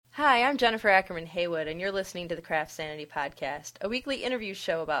Hi, I'm Jennifer Ackerman Haywood, and you're listening to the CraftSanity podcast, a weekly interview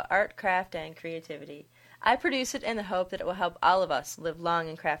show about art, craft, and creativity. I produce it in the hope that it will help all of us live long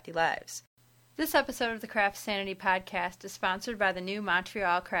and crafty lives. This episode of the CraftSanity podcast is sponsored by the new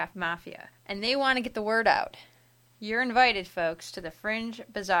Montreal Craft Mafia, and they want to get the word out. You're invited, folks, to the Fringe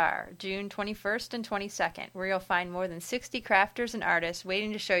Bazaar, June 21st and 22nd, where you'll find more than 60 crafters and artists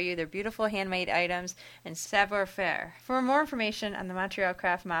waiting to show you their beautiful handmade items and savoir-faire. For more information on the Montreal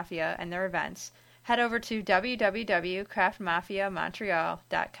Craft Mafia and their events, head over to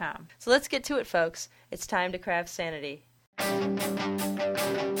www.craftmafiamontreal.com. So let's get to it, folks. It's time to craft sanity.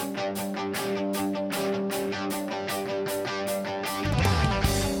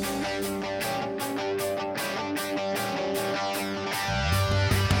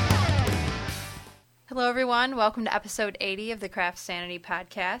 Hello, everyone. Welcome to episode 80 of the CraftSanity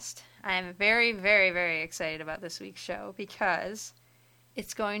podcast. I am very, very, very excited about this week's show because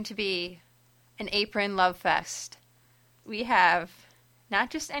it's going to be an apron love fest. We have not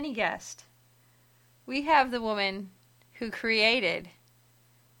just any guest. We have the woman who created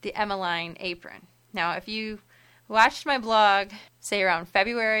the Emmeline apron. Now, if you watched my blog, say around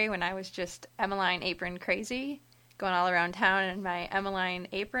February when I was just Emmeline apron crazy, going all around town in my Emmeline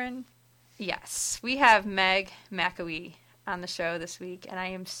apron, yes, we have Meg McElwee on the show this week, and I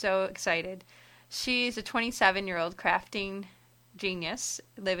am so excited. She's a 27-year-old crafting genius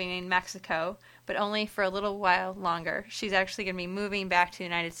living in Mexico, but only for a little while longer. She's actually going to be moving back to the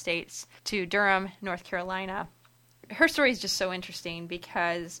United States, to Durham, North Carolina. Her story is just so interesting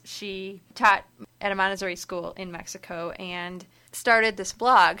because she taught at a Montessori school in Mexico and started this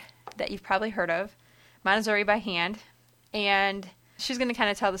blog that you've probably heard of, Montessori by Hand, and she's going to kind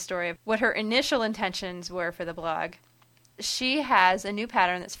of tell the story of what her initial intentions were for the blog. She has a new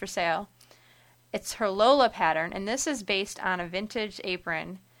pattern that's for sale. It's her Lola pattern, and this is based on a vintage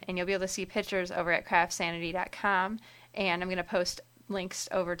apron, and you'll be able to see pictures over at CraftSanity.com, and I'm going to post links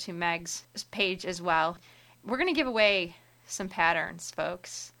over to Meg's page as well. We're going to give away some patterns,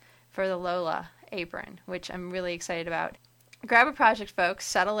 folks, for the Lola apron, which I'm really excited about. Grab a project, folks,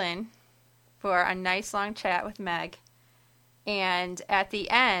 settle in for a nice long chat with Meg. And at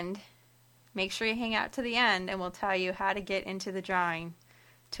the end, make sure you hang out to the end, and we'll tell you how to get into the drawing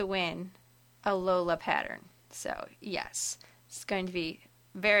to win a Lola pattern. So, yes, it's going to be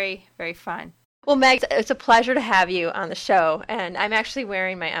very, very fun. Well, Meg, it's a pleasure to have you on the show, and I'm actually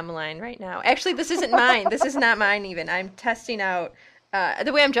wearing my Emmeline right now. Actually, this isn't mine. This is not mine even. I'm testing out.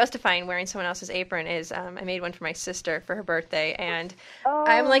 The way I'm justifying wearing someone else's apron is I made one for my sister for her birthday, and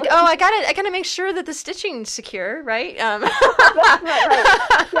I'm like, I gotta make sure that the stitching's secure, right? That's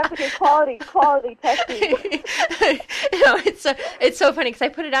right. You have to get quality testing. It's so funny because I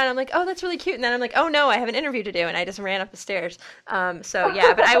put it on, I'm like, oh, that's really cute, and then I'm like, oh no, I have an interview to do, and I just ran up the stairs. So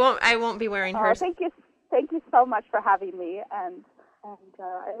yeah, but I won't be wearing hers. Thank you so much for having me, and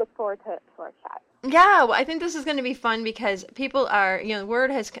I look forward to our chat. Yeah, well, I think this is going to be fun because people are, the word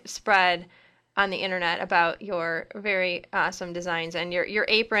has spread on the internet about your very awesome designs, and your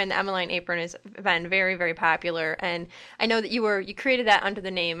apron, the Emmeline apron, has been very, very popular. And I know that you created that under the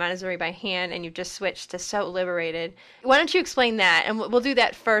name Montessori by Hand, and you just switched to So Liberated. Why don't you explain that? And we'll do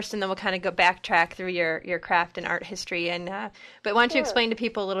that first, and then we'll kind of go backtrack through your craft and art history. But why don't you explain to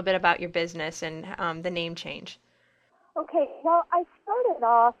people a little bit about your business and the name change? Okay, well, I started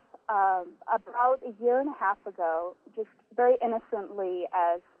off about a year and a half ago, just very innocently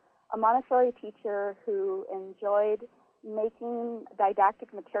as a Montessori teacher who enjoyed making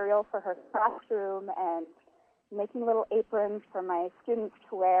didactic material for her classroom and making little aprons for my students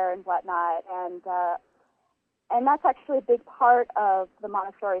to wear and whatnot. And that's actually a big part of the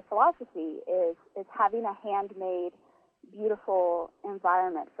Montessori philosophy is having a handmade, beautiful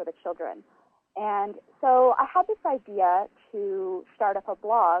environment for the children. And so I had this idea to start up a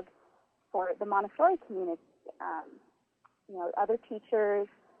blog for the Montessori community, other teachers,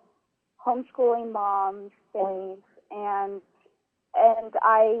 homeschooling moms, families, and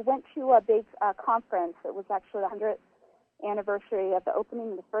I went to a big conference. It was actually the 100th anniversary of the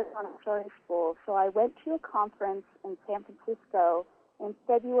opening of the first Montessori school. So I went to a conference in San Francisco in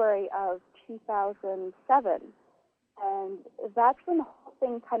February of 2007, and that's when the whole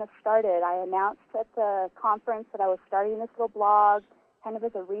thing kind of started. I announced at the conference that I was starting this little blog, kind of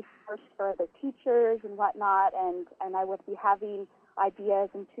as a resource for other teachers and whatnot, and I would be having ideas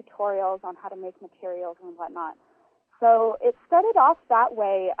and tutorials on how to make materials and whatnot. So it started off that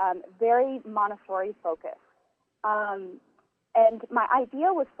way, very Montessori focused. And my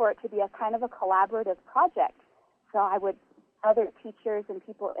idea was for it to be a kind of a collaborative project. So I would, other teachers and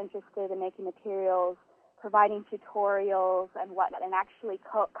people interested in making materials providing tutorials and whatnot, and actually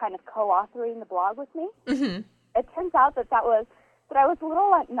kind of co-authoring the blog with me. Mm-hmm. It turns out that I was a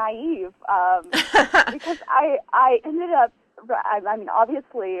little naive because I ended up, I mean,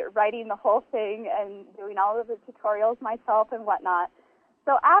 obviously writing the whole thing and doing all of the tutorials myself and whatnot.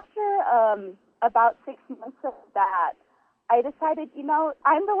 So after about 6 months of that, I decided,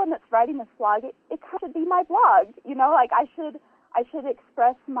 I'm the one that's writing this blog. It should be my blog, like I should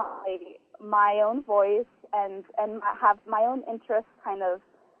express my own voice and have my own interests kind of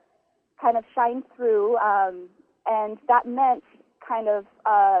shine through. And that meant kind of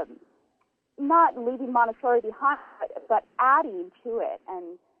not leaving Montessori behind, but adding to it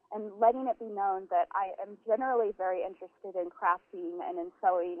and letting it be known that I am generally very interested in crafting and in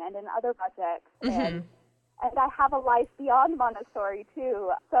sewing and in other projects. Mm-hmm. And I have a life beyond Montessori,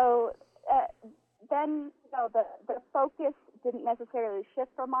 too. So then, the focus didn't necessarily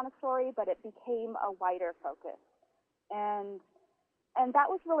shift from Montessori, but it became a wider focus. And that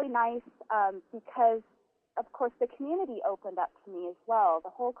was really nice because, of course, the community opened up to me as well,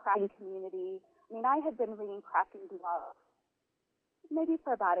 the whole crafting community. I mean, I had been reading crafting blogs maybe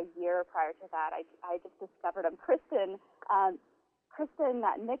for about a year prior to that. I just discovered them. Kristen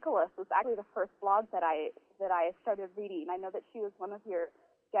Nicholas was actually the first blog that I started reading. I know that she was one of your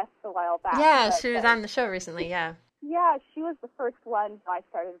guests a while back. Yeah, she was on the show recently, yeah. Yeah, she was the first one I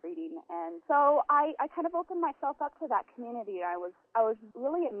started reading, and so I kind of opened myself up to that community. I was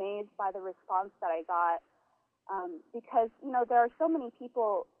really amazed by the response that I got because there are so many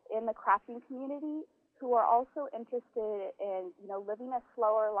people in the crafting community who are also interested in living a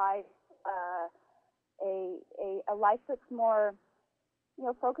slower life, a life that's more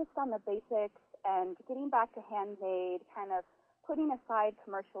focused on the basics and getting back to handmade, kind of putting aside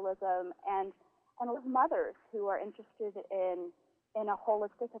commercialism, and with mothers who are interested in a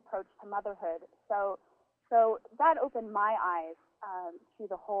holistic approach to motherhood. So that opened my eyes to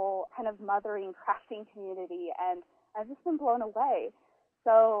the whole kind of mothering crafting community, and I've just been blown away.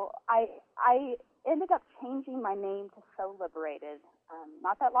 So I ended up changing my name to So Liberated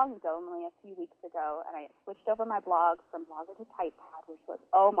not that long ago, only a few weeks ago, and I switched over my blog from blogger to typepad, which was,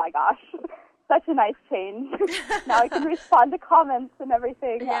 oh my gosh, such a nice change. Now I can respond to comments and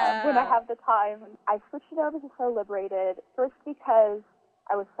everything when I have the time. I switched it over to So Liberated, first because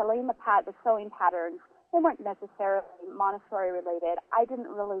I was selling the sewing patterns. They weren't necessarily Montessori related. I didn't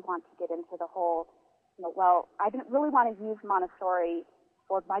really want to get into the whole, I didn't really want to use Montessori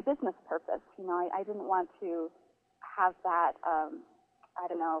for my business purpose. I didn't want to have that,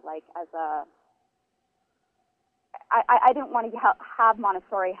 as a, I didn't want to have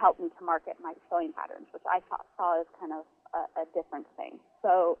Montessori help me to market my sewing patterns, which I saw as kind of a different thing.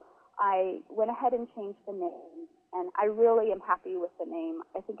 So I went ahead and changed the name, and I really am happy with the name.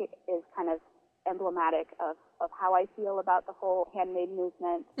 I think it is kind of emblematic of how I feel about the whole handmade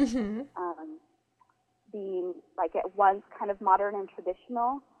movement, being like at once kind of modern and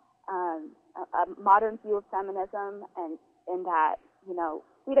traditional, a modern view of feminism, and in that,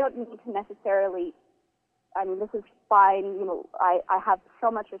 we don't need to necessarily, this is fine, I have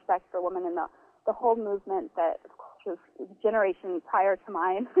so much respect for women in the whole movement that, of course, was a generation prior to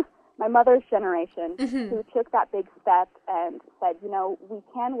mine, my mother's generation, who took that big step and said, we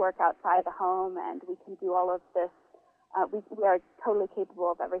can work outside the home and we can do all of this. We are totally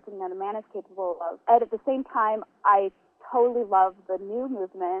capable of everything that a man is capable of. And at the same time, I totally love the new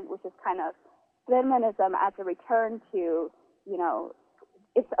movement, which is kind of feminism as a return to,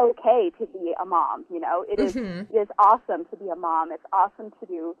 it's okay to be a mom. It is awesome to be a mom. It's awesome to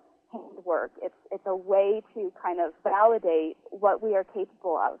do handwork. It's a way to kind of validate what we are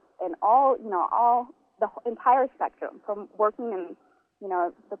capable of, and all the entire spectrum, from working in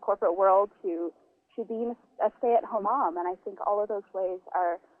the corporate world to being a stay-at-home mom. And I think all of those ways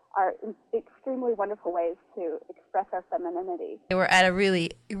are extremely wonderful ways to express our femininity. We're at a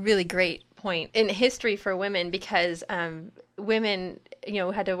really, really great point in history for women, because women,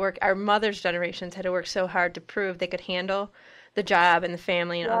 had to work, our mothers' generations had to work so hard to prove they could handle the job and the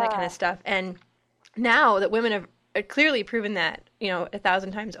family and all that kind of stuff. And now that women have clearly proven that,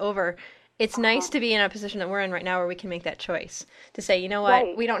 1,000 times over, it's nice to be in a position that we're in right now where we can make that choice to say, you know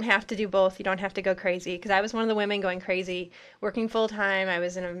what, we don't have to do both. You don't have to go crazy. Because I was one of the women going crazy, working full-time. I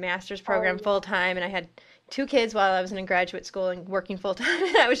was in a master's program full-time, and I had 2 kids while I was in a graduate school and working full-time,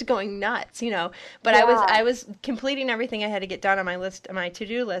 and I was going nuts, But I was completing everything I had to get done on my list, on my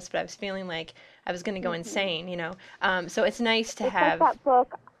to-do list, but I was feeling like I was going to go insane, So it's nice to have... Like that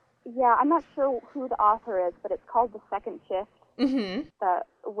book, I'm not sure who the author is, but it's called The Second Shift.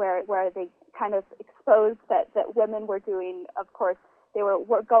 Where they kind of exposed that women were doing, of course,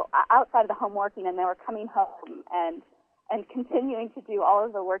 go outside of the home working, and they were coming home and continuing to do all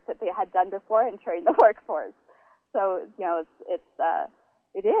of the work that they had done before, entering the workforce. So,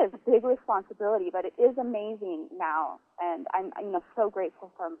 it is a big responsibility, but it is amazing now, and I'm so grateful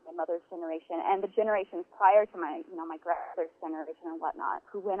for my mother's generation and the generations prior to my grandmother's generation and whatnot,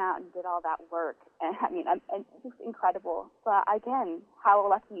 who went out and did all that work. And it's just incredible. But again, how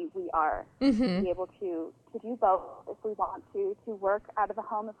lucky we are to be able to do both if we want to work out of the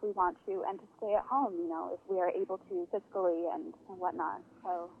home if we want to, and to stay at home, if we are able to fiscally and whatnot.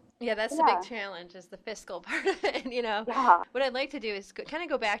 So. Yeah, that's the big challenge, is the fiscal part of it. What I'd like to do is kind of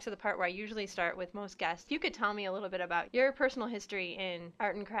go back to the part where I usually start with most guests. You could tell me a little bit about your personal history in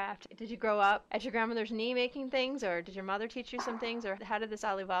art and craft. Did you grow up at your grandmother's knee making things, or did your mother teach you some things, or how did this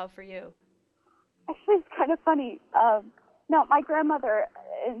all evolve for you? Actually, it's kind of funny. No, my grandmother,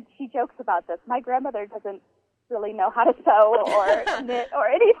 and she jokes about this, my grandmother doesn't really know how to sew or knit or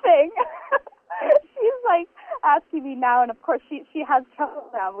anything. She's like asking me now, and of course she has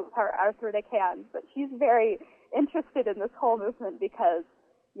trouble now with her arthritic hands, but she's very interested in this whole movement because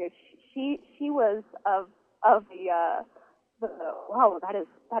she was of the wow, that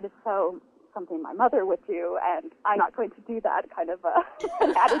is so something my mother would do, and I'm not going to do that kind of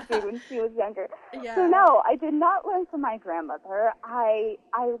an attitude when she was younger. Yeah. So no, I did not learn from my grandmother. I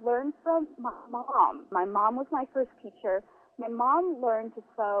learned from my mom. My mom was my first teacher. My mom learned to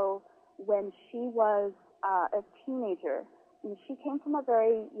sew when she was a teenager. And she came from a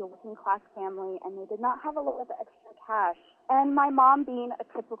very working class family, and they did not have a lot of extra cash. And my mom, being a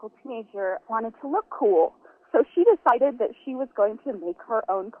typical teenager, wanted to look cool. So she decided that she was going to make her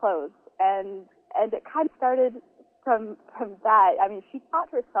own clothes. And it kind of started from that. I mean, she taught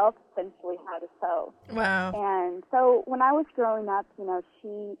herself essentially how to sew. Wow. And so when I was growing up,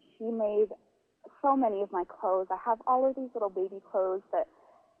 she made so many of my clothes. I have all of these little baby clothes that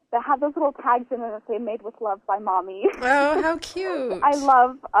have those little tags in them that say "Made with Love by Mommy." Oh, how cute! I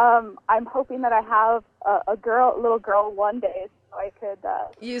love. I'm hoping that I have a little girl one day, so I could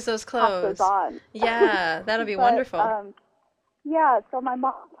use those clothes. Those on. Yeah, that'll be wonderful. Yeah, so my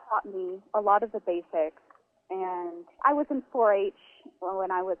mom taught me a lot of the basics, and I was in 4-H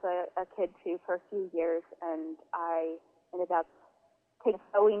when I was a kid too for a few years, and I ended up taking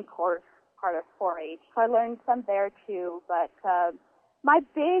a sewing course, part of 4-H. So I learned some there too, but my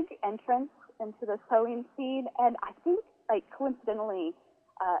big entrance into the sewing scene, and I think, coincidentally,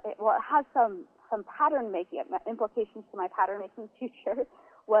 it has some pattern making implications to my pattern making future,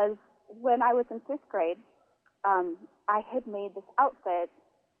 was when I was in 5th grade. I had made this outfit.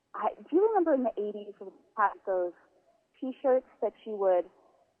 Do you remember in the 80s when we had those T-shirts that you would,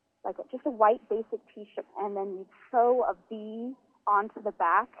 just a white basic T-shirt, and then you'd sew a V onto the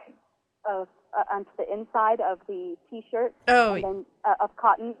back onto the inside of the T-shirt, and then of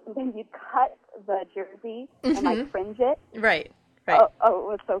cotton, and then you'd cut the jersey and fringe it. Right. Oh, it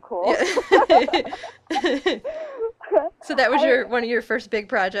was so cool. Yeah. So that was one of your first big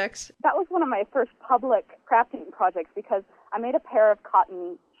projects? That was one of my first public crafting projects, because I made a pair of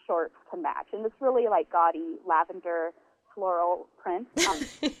cotton shorts to match, and this really gaudy lavender floral print.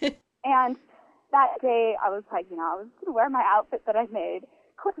 And that day I was I was going to wear my outfit that I made.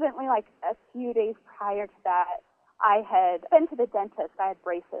 Coincidentally, a few days prior to that, I had been to the dentist. I had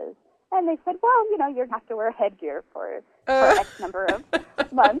braces. And they said, well, you're going to have to wear headgear for X number of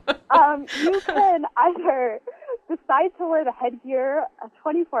months. You can either decide to wear the headgear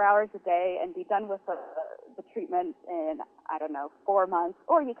 24 hours a day and be done with the treatment in, 4 months,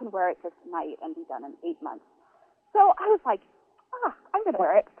 or you can wear it just at night and be done in 8 months. So I was like, I'm going to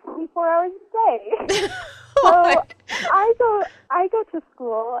wear it 24 hours a day. So I go to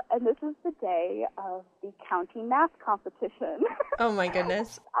school, and this is the day of the county math competition. Oh, my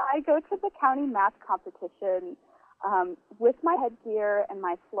goodness. I go to the county math competition with my headgear and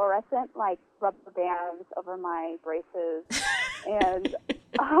my fluorescent, rubber bands over my braces, and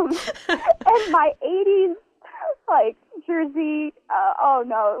my 80s, jersey. Oh,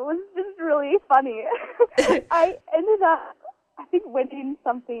 no, it was just really funny. I ended up, I think, winning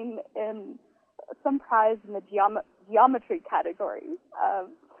something in some prize in the geometry category.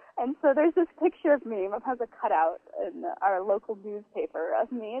 And so there's this picture of me. Mom has a cutout in our local newspaper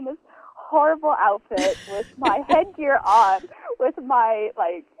of me in this horrible outfit with my headgear on, with my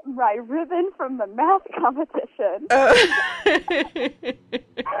ribbon from the math competition.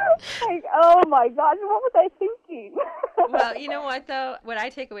 Oh my gosh, what was I thinking? Well, you know what though? What I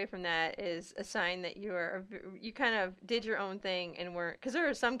take away from that is a sign that you kind of did your own thing and weren't, because there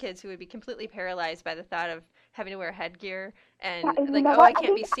are some kids who would be completely paralyzed by the thought of having to wear headgear and I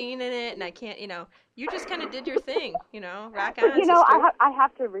can't be seen in it, and I can't, you just kind of did your thing, rock But, on, sister. I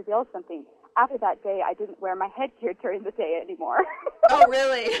have to reveal something. After that day, I didn't wear my headgear during the day anymore. Oh,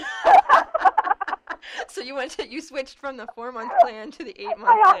 really? So you switched from the 4-month plan to the 8-month plan.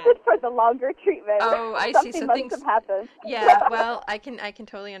 I opted for the longer treatment. Oh, I see. So Something must have happened. Yeah, well, I can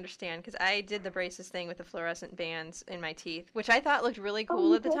totally understand, because I did the braces thing with the fluorescent bands in my teeth, which I thought looked really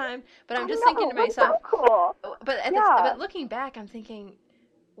cool at the time. But I'm just thinking to myself, so cool. But looking back, I'm thinking,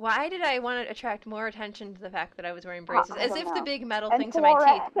 why did I want to attract more attention to the fact that I was wearing braces? As if the big metal things in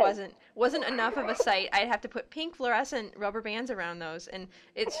my teeth wasn't enough of a sight. I'd have to put pink fluorescent rubber bands around those, and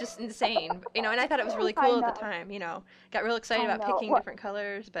it's just insane. And I thought it was really cool at the time. Got real excited about picking different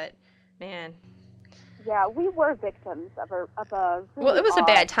colors, but man. Yeah, we were victims of a really well, it was a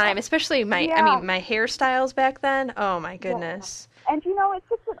bad time, especially my hairstyles back then. Oh my goodness. Yeah. And it's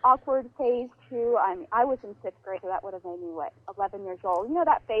just an awkward phase too. I was in 6th grade, so that would have made me 11 years old. You know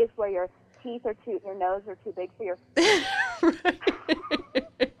that phase where your teeth are your nose are too big for your.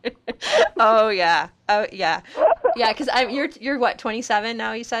 Oh yeah. Yeah. Because you're what, 27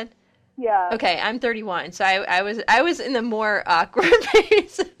 now? You said. Yeah. Okay, I'm 31, so I was in the more awkward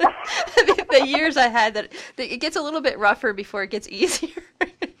phase. The years I had that it gets a little bit rougher before it gets easier.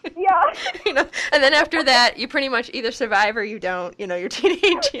 Yeah. And then after that, you pretty much either survive or you don't. Your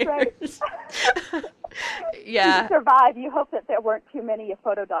teenage years. Right. Yeah. You survive. You hope that there weren't too many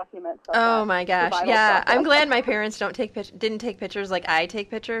photo documents. Oh my gosh. Yeah. I'm glad my parents didn't take pictures like I take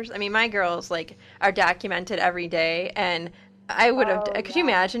pictures. I mean, my girls are documented every day, and I would have. Could you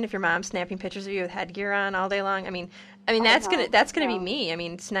imagine if your mom's snapping pictures of you with headgear on all day long? I mean, that's gonna be me. I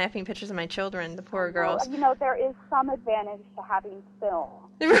mean, snapping pictures of my children, the poor girls. There is some advantage to having film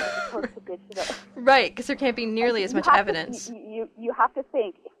as opposed to digital. Right, because there can't be nearly as much evidence. You have to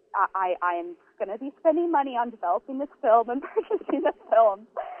think. I am going to be spending money on developing this film and purchasing this film.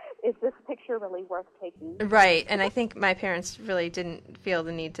 Is this picture really worth taking? Right, and I think my parents really didn't feel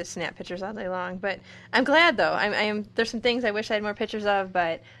the need to snap pictures all day long. But I'm glad, though. There's some things I wish I had more pictures of,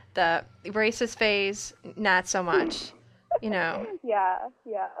 but the braces phase, not so much. Yeah.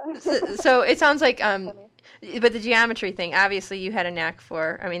 So it sounds like, but the geometry thing, obviously you had a knack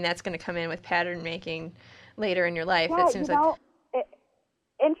for. I mean, that's going to come in with pattern making later in your life. Yeah, it seems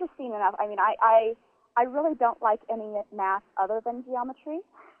interesting enough. I mean, I really don't like any math other than geometry.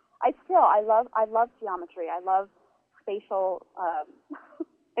 I love geometry. I love spatial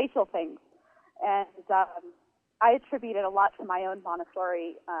things, and I attributed a lot to my own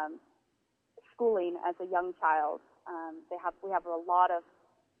Montessori schooling as a young child. We have a lot of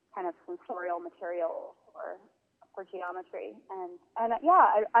kind of sensorial material for geometry, and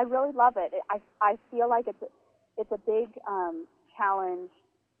I really love it. I feel like it's a big challenge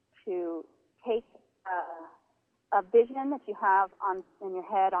to take a vision that you have in your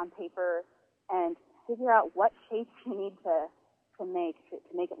head on paper and figure out what shapes you need to make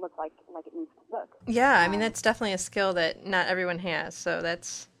it look like it needs to look. Yeah, I mean that's definitely a skill that not everyone has. So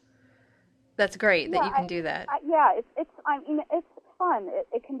that's great that you can do that. It's fun.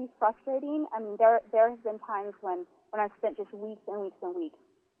 It can be frustrating. I mean, there have been times when I've spent just weeks and weeks and weeks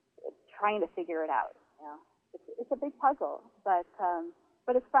trying to figure it out. It's a big puzzle, but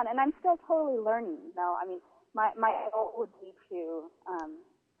it's fun, and I'm still totally learning. I mean, my goal would be to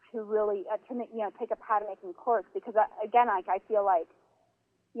really take a pattern making course, because I feel like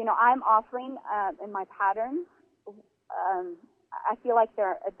I'm offering in my patterns. I feel like there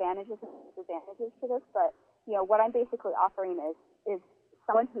are advantages and disadvantages to this, but what I'm basically offering is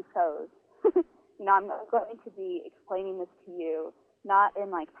someone who sews. I'm going to be explaining this to you, not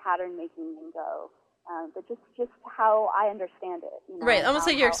in pattern making lingo. But just how I understand it. Right, almost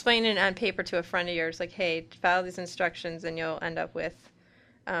like you're explaining it on paper to a friend of yours, like, hey, follow these instructions and you'll end up with,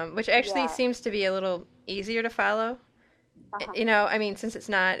 which actually seems to be a little easier to follow. I mean, since it's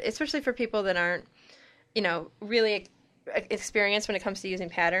not, especially for people that aren't, really experienced when it comes to using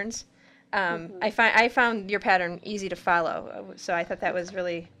patterns. I found your pattern easy to follow, so I thought that was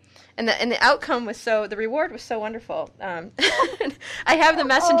really... And the outcome was the reward was so wonderful. I have the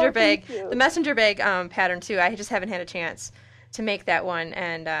messenger bag, pattern too. I just haven't had a chance to make that one,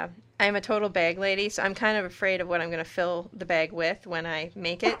 and I'm a total bag lady, so I'm kind of afraid of what I'm going to fill the bag with when I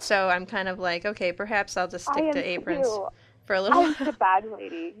make it. So I'm kind of like, okay, perhaps I'll just stick to aprons for a little while. I'm a bag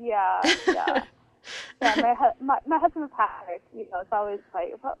lady, yeah. My husband's pattern, it's always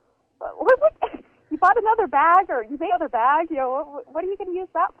like, what? You bought another bag, or you made another bag? What are you going to use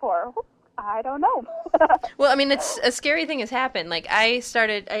that for? I don't know. Well, I mean, it's a scary thing has happened. Like I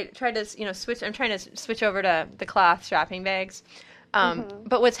tried to, switch. I'm trying to switch over to the cloth shopping bags.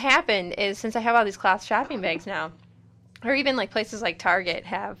 But what's happened is, since I have all these cloth shopping bags now, or even places like Target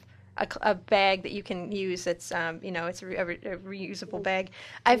have a bag that you can use that's, it's a reusable bag.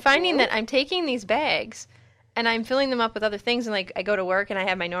 I'm finding that I'm taking these bags and I'm filling them up with other things. And like I go to work and I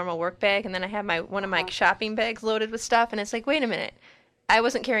have my normal work bag and then I have one of my shopping bags loaded with stuff. And it's like, wait a minute. I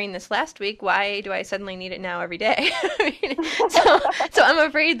wasn't carrying this last week. Why do I suddenly need it now every day? So I'm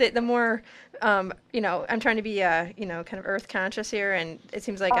afraid that the more, I'm trying to be, kind of earth conscious here, and it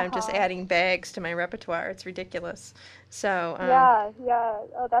seems like I'm just adding bags to my repertoire. It's ridiculous. So yeah.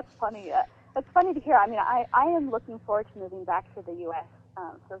 Oh, that's funny. That's funny to hear. I mean, I am looking forward to moving back to the U.S.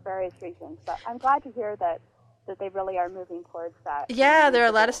 For various reasons, but I'm glad to hear that they really are moving towards that. Yeah, there are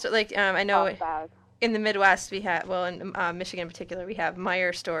a lot of I know. In the Midwest, we have, in Michigan in particular, we have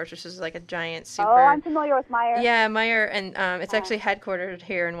Meijer stores, which is like a giant super... Oh, I'm familiar with Meijer. Yeah, Meijer, and it's actually headquartered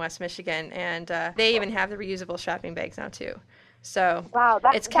here in West Michigan, and they even have the reusable shopping bags now, too. So wow,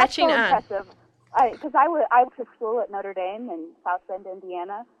 it's catching so on. Impressive. Because I went to school at Notre Dame in South Bend,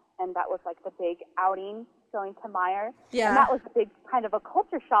 Indiana, and that was like the big outing, going to Meijer. Yeah. And that was a big kind of a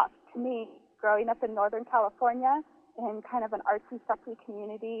culture shock to me, growing up in Northern California, in kind of an artsy, fussy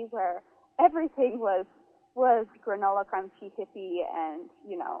community where everything was granola crunchy hippie, and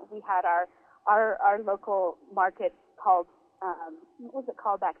we had our local market called what was it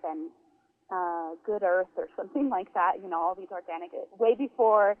called back then, Good Earth or something like that, all these organic, way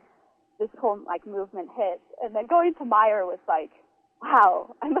before this whole like movement hit. And then going to Meijer was like,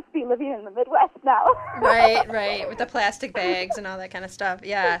 wow, I must be living in the Midwest now. right, with the plastic bags and all that kind of stuff.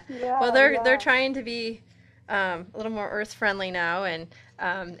 Yeah well, they're trying to be a little more earth friendly now, and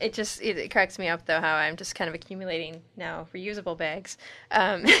it cracks me up though how I'm just kind of accumulating now reusable bags.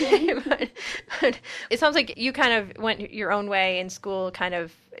 But it sounds like you kind of went your own way in school, kind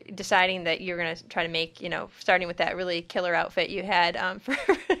of deciding that you're going to try to make, starting with that really killer outfit you had for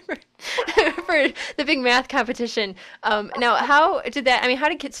the big math competition. Now, how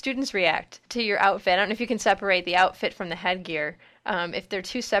did students react to your outfit? I don't know if you can separate the outfit from the headgear. If they're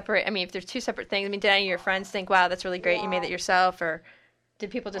two separate, if there's two separate things, did any of your friends think, wow, that's really great, you made that yourself, or did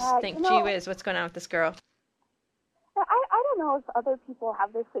people just think, gee whiz, what's going on with this girl? I don't know if other people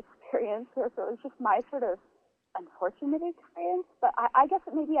have this experience or if it was just my sort of unfortunate experience, but I guess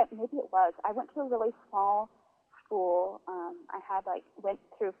maybe it was. I went to a really small school. I had went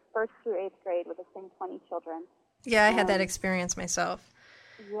through 1st through 8th grade with the same 20 children. Yeah, I had that experience myself.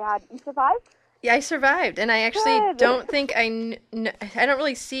 Yeah, you survived? Yeah, I survived, and I actually don't think I don't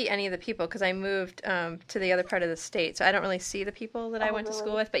really see any of the people because I moved to the other part of the state, so I don't really see the people that I went to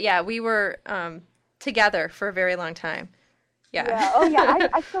school with. But yeah, we were together for a very long time. Yeah. Oh yeah,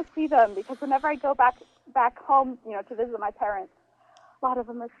 I still see them because whenever I go back home, to visit my parents, a lot of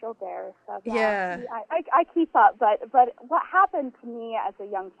them are still there. So yeah. I keep up. But what happened to me as a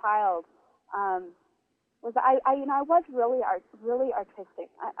young child was I was really artistic.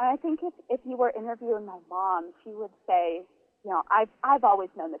 I think if you were interviewing my mom, she would say, I've always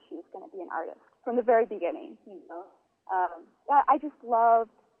known that she was going to be an artist from the very beginning. I just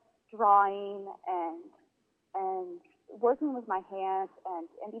loved drawing and working with my hands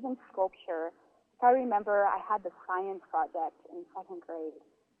and even sculpture. I remember I had the science project in 2nd grade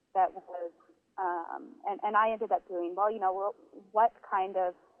that was, and I ended up doing, what kind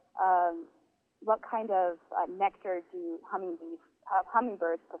of nectar do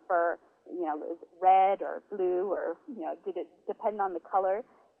hummingbirds prefer? Is it red or blue, or did it depend on the color?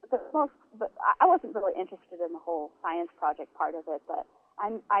 But I wasn't really interested in the whole science project part of it. But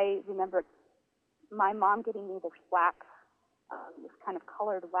I remember my mom getting me this wax, this kind of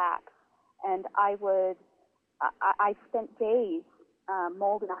colored wax, and I spent days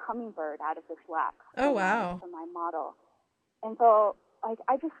molding a hummingbird out of this wax. Oh wow! For my model, and so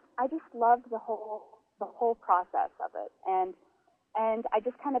I just loved the whole process of it, and I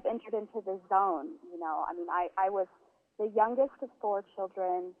just kind of entered into the zone. I was the youngest of 4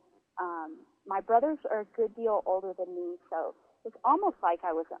 children. My brothers are a good deal older than me, so it's almost like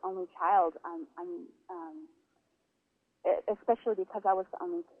I was the only child. Especially because I was the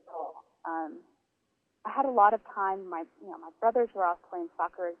only girl. I had a lot of time. My brothers were off playing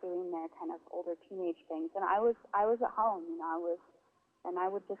soccer, doing their kind of older teenage things, and I was at home. I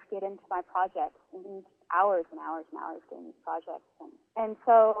would just get into my projects and hours and hours and hours doing these projects. And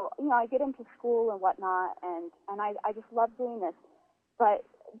so, I get into school and whatnot, and I just love doing this. But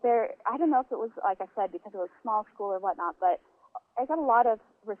I don't know if it was, like I said, because it was small school or whatnot, but I got a lot of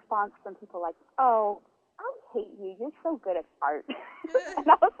response from people like, oh, I hate you. You're so good at art. And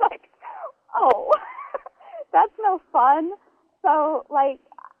I was like, oh, that's no fun. So, at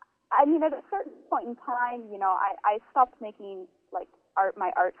a certain point in time, I stopped making,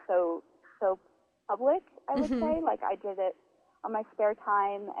 my art so public, I would say. I did it on my spare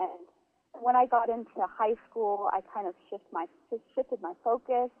time. And when I got into high school, I kind of shifted my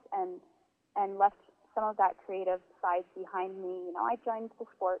focus and left some of that creative side behind me. You know, I joined the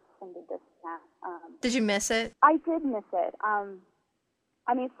sports and did this and that. Did you miss it? I did miss it.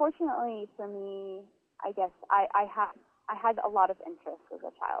 I mean, fortunately for me, I guess I had a lot of interest as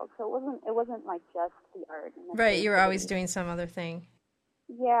a child, so it wasn't like just the art. And the Right, you were always doing some other thing.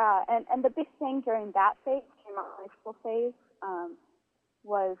 Yeah, and the big thing during that phase, during my high school phase,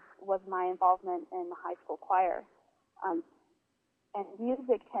 was my involvement in the high school choir. And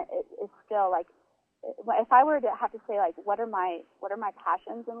music is still like, if I were to have to say like what are my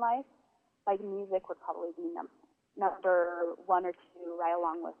passions in life, like music would probably be number one or two, right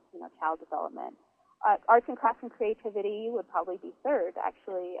along with, you know, child development. Arts and crafts and creativity would probably be third,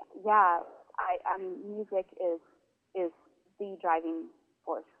 actually. Yeah, I mean, music is the driving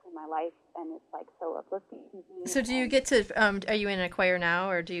force in my life, and it's like so uplifting to me. So do you get to, are you in a choir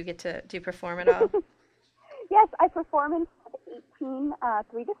now, or do you perform at all? Yes, I perform in 18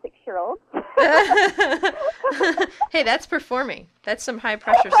 3 to 6-year-olds. Hey, that's performing. That's some high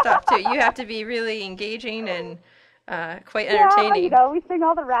pressure stuff too. You have to be really engaging and quite entertaining. Yeah, you know, we sing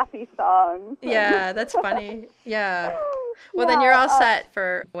all the rappy songs. Yeah, that's funny. Yeah. Well, then you're all set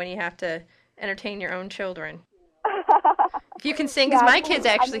for when you have to entertain your own children. If you can sing, because my kids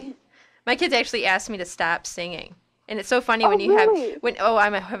actually asked me to stop singing. And it's so funny when you really?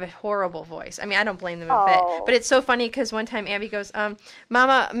 I have a horrible voice. I mean, I don't blame them a bit, but it's so funny because one time Abby goes,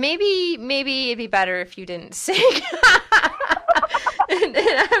 Mama, maybe it'd be better if you didn't sing.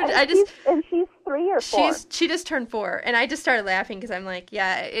 and she's 3 or 4. She just turned 4, and I just started laughing because I'm like,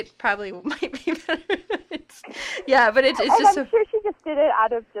 yeah, it probably might be better. But it's just. I'm sure she just did it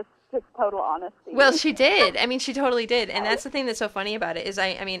out of just total honesty. Well, she did. I mean, she totally did, and that's the thing that's so funny about it is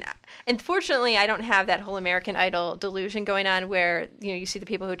I mean, unfortunately, I don't have that whole American Idol delusion going on where you see the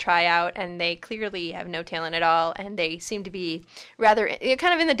people who try out and they clearly have no talent at all, and they seem to be rather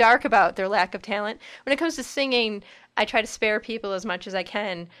kind of in the dark about their lack of talent. When it comes to singing, I try to spare people as much as I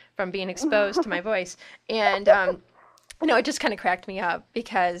can from being exposed to my voice, and it just kind of cracked me up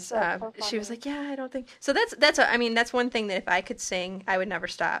because so she was like, "Yeah, I don't think." So that's one thing that if I could sing, I would never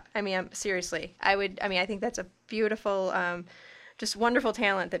stop. I mean, seriously, I would. I mean, I think that's a beautiful, just wonderful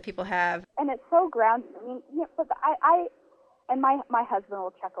talent that people have. And it's so grounded. I mean, but I and my husband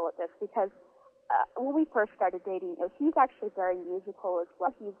will chuckle at this because when we first started dating, he's actually very musical as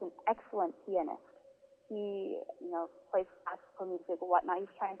well. He's an excellent pianist. He, plays classical music and whatnot.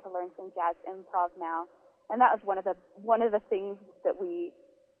 He's trying to learn some jazz improv now. And that was one of the things that we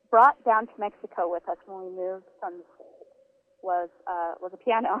brought down to Mexico with us when we moved from the States was a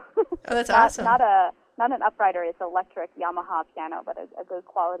piano. Oh, that's awesome. Not an uprighter, it's an electric Yamaha piano, but a good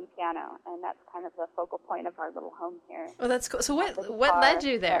quality piano, and that's kind of the focal point of our little home here. Oh, that's cool. So what led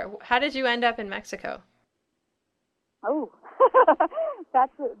you there? How did you end up in Mexico? Oh,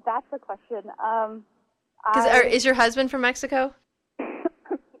 that's a question. Is your husband from Mexico?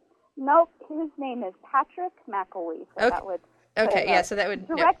 Nope, his name is Patrick McElwee. So okay. That would So that would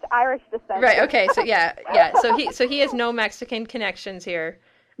direct Irish descent. Right. Okay. So yeah. So he has no Mexican connections here.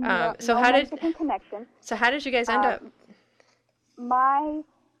 No Mexican connection. So how did you guys end up? My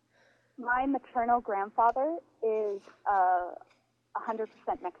maternal grandfather is 100%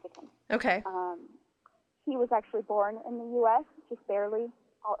 Mexican. Okay. He was actually born in the U.S., just barely.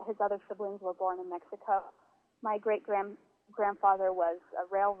 All his other siblings were born in Mexico. My great-grandfather was a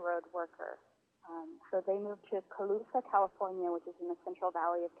railroad worker. So they moved to Colusa, California, which is in the Central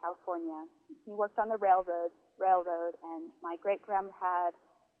Valley of California. He worked on the railroad, and my great-grandma had,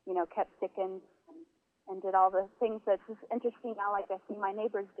 kept sticking and did all the things that's just interesting now, like I see my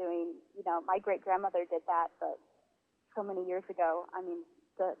neighbors doing. My great-grandmother did that, but so many years ago. I mean,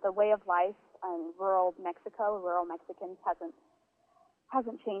 the way of life in rural Mexico, rural Mexicans hasn't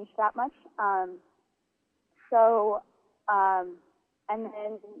changed that much. And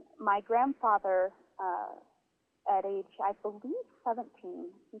then my grandfather, at age, I believe 17,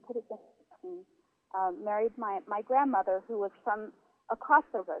 he could have been 16, married my grandmother, who was from across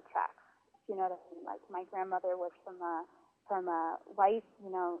the road tracks. You know what I mean? Like, my grandmother was from a white,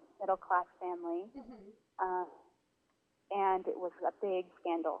 middle class family, and it was a big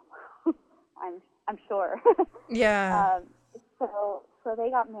scandal. I'm sure. Yeah. So they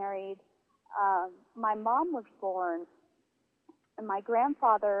got married. My mom was born. And my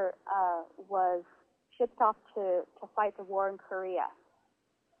grandfather was shipped off to fight the war in Korea.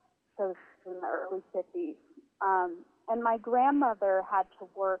 So in the early 50s. And my grandmother had to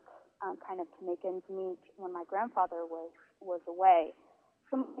work kind of to make ends meet when my grandfather was away.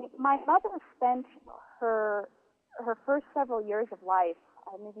 So my mother spent her her first several years of life,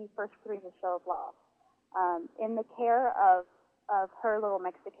 maybe first 3 to show of life, in the care of her little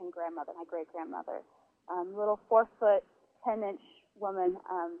Mexican grandmother, my great grandmother, little 4-foot, 10-inch woman,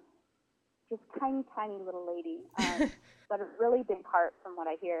 just tiny, tiny little lady, but a really big heart from what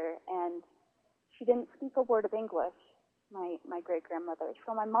I hear. And she didn't speak a word of English, my great grandmother.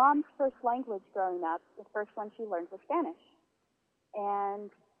 So my mom's first language growing up, the first one she learned was Spanish.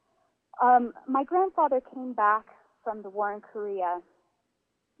 And my grandfather came back from the war in Korea,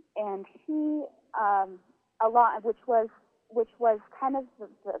 and he which was kind of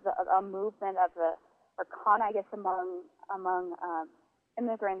a movement of I guess among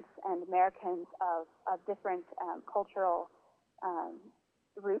immigrants and Americans of different cultural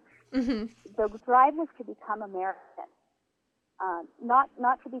roots. Mm-hmm. The drive was to become American, not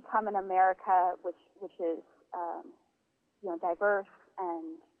to become an America which is diverse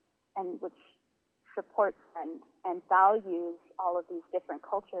and which supports and values all of these different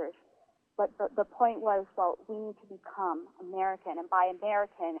cultures. But the point was, well, we need to become American, and by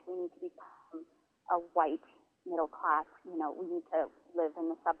American, we need to become a white middle class. We need to live in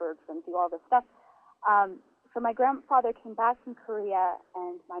the suburbs and do all this stuff. So my grandfather came back from Korea,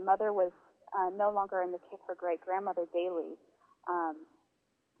 and my mother was no longer in the care of her great grandmother daily.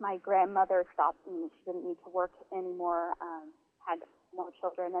 My grandmother stopped, and she didn't need to work anymore, had more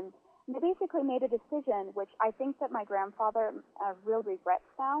children, and they basically made a decision, which I think that my grandfather really regrets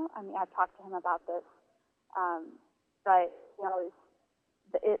now. I mean, I've talked to him about this, but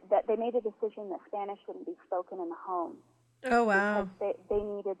that they made a decision that Spanish wouldn't be spoken in the home. Oh wow! Because they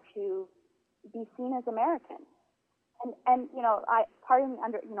needed to be seen as American, and I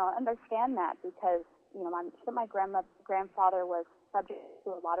understand that because my grandfather was subject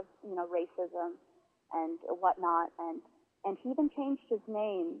to a lot of racism and whatnot, and he even changed his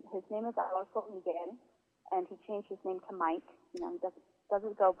name. His name is Alonso Miguel, and he changed his name to Mike. He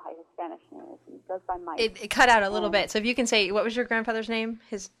doesn't go by his Spanish name. He goes by Mike. It cut out a little bit. So if you can say, what was your grandfather's name?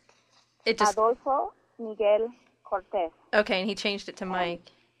 Adolfo Miguel Cortez. Okay, and he changed it to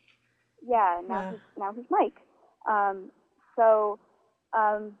Mike. Yeah, now he's Mike. My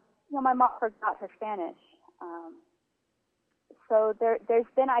mom forgot her Spanish. So there's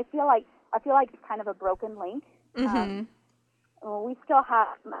been, I feel like it's kind of a broken link. Mm-hmm. We still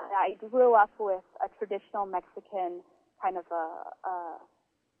have. I grew up with a traditional Mexican kind of a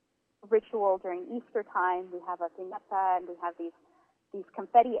ritual during Easter time. We have a piñata, and we have these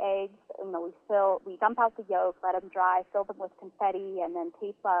confetti eggs. We dump out the yolk, let them dry, fill them with confetti, and then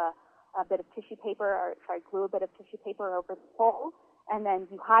tape a bit of tissue paper, glue a bit of tissue paper over the hole, and then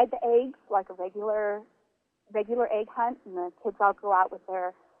you hide the eggs like a regular egg hunt, and the kids all go out with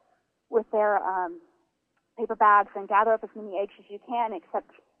their paper bags and gather up as many eggs as you can, except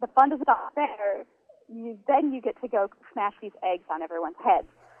the fun is not there. Then you get to go smash these eggs on everyone's heads.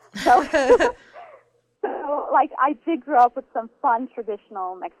 So, I did grow up with some fun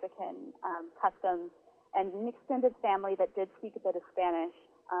traditional Mexican customs and an extended family that did speak a bit of Spanish.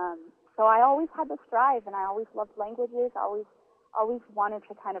 So I always had this drive, and I always loved languages. I always wanted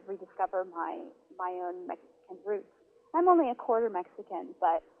to kind of rediscover my own Mexican roots. I'm only a quarter Mexican,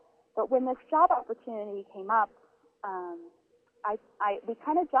 but when this job opportunity came up, we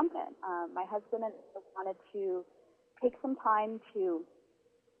kind of jumped in. My husband and I wanted to take some time to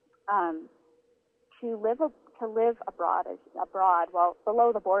live abroad, well,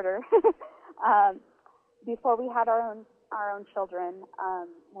 below the border, before we had our own children.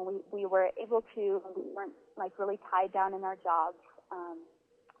 When we were able to, we weren't really tied down in our jobs,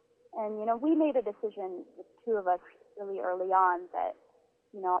 and we made a decision, the two of us, really early on that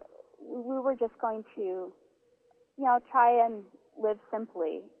we were just going to try and live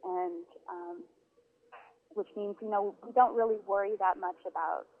simply, and which means we don't really worry that much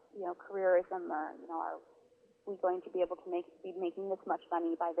about careerism, or are we going to be able to be making this much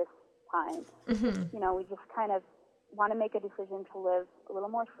money by this time. Mm-hmm. We just kind of want to make a decision to live a little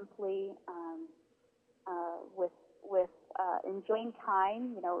more simply, with enjoying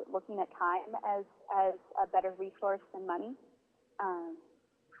time, looking at time as a better resource than money.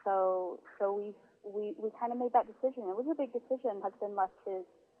 So we kind of made that decision. It was a big decision. Husband left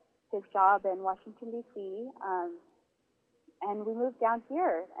his job in Washington, D.C., and we moved down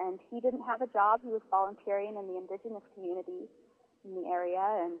here. And he didn't have a job. He was volunteering in the indigenous community in the area,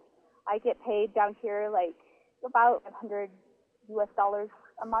 and I get paid down here about $100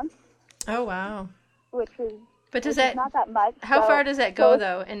 a month. Oh wow! Which is not that much. How far does that go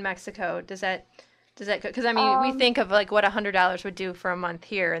though in Mexico? Does that go? Because we think of what $100 would do for a month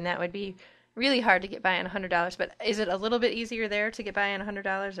here, and that would be really hard to get by on $100. But is it a little bit easier there to get by on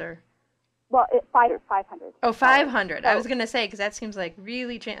 $100 or? Well, 500. Oh, 500. So, I was going to say, because that seems like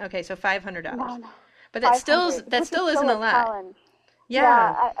really, okay, so $500. no, But that still isn't a lot. Challenge.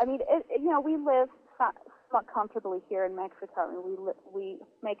 Yeah. I mean, we live somewhat comfortably here in Mexico. I mean, we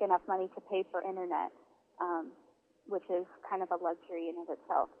make enough money to pay for internet, which is kind of a luxury in of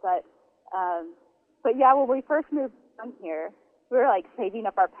itself. But yeah, when we first moved down here, we were like saving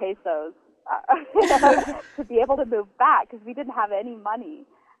up our pesos to be able to move back because we didn't have any money.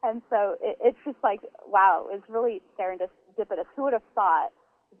 And so it's just like, wow, it's really serendipitous. Who would have thought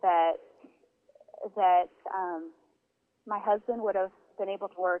that my husband would have been able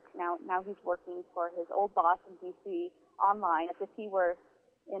to work. Now he's working for his old boss in D.C. online as if he were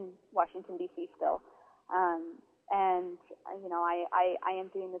in Washington, D.C. still. And I am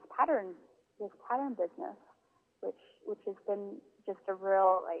doing this pattern business, which has been just a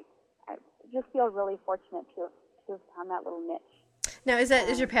real, like, I just feel really fortunate to have found that little niche. Now,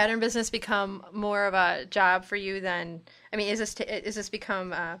 is your pattern business become more of a job for you than, I mean, is this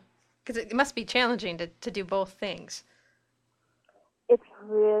become, because it must be challenging to do both things. It's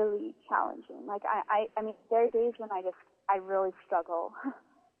really challenging. Like, I mean, there are days when I really struggle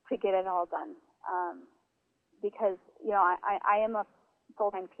to get it all done. Because, I am a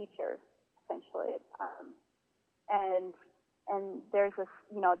full-time teacher, essentially. And there's this,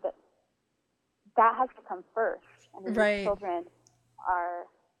 that has to come first. I mean, right. Children are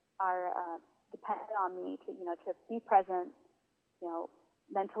dependent on me to be present,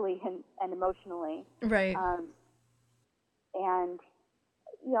 mentally and emotionally. Right. And,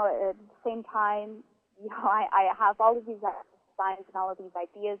 at the same time, I have all of these designs and all of these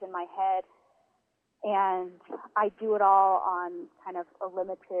ideas in my head, and I do it all on kind of a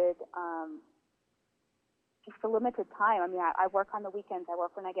limited time. I mean, I work on the weekends. I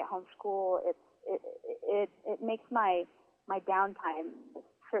work when I get home from school. It makes my downtime,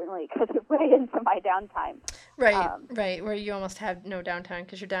 certainly, because it way into my downtime. Right, right, where you almost have no downtime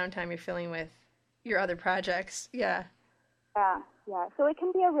because your downtime you're filling with your other projects. Yeah. Yeah. So it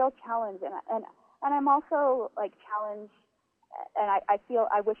can be a real challenge, and I'm also like challenged, and I feel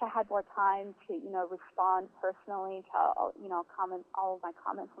I wish I had more time to respond personally to all of my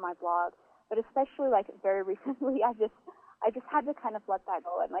comments on my blog, but especially like very recently, I just had to kind of let that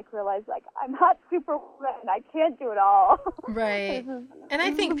go and like realize like I'm not Superwoman. I can't do it all. Right. And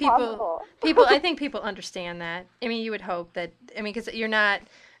I think people understand that. I mean, you would hope that. I mean, because you're not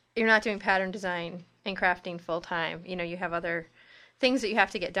doing pattern design and crafting full time. You have other things that you have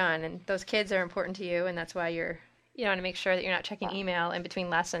to get done, and those kids are important to you, and that's why you're to make sure that you're not checking email in between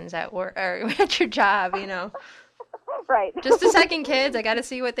lessons at work or at your job. Right. Just a second, kids. I got to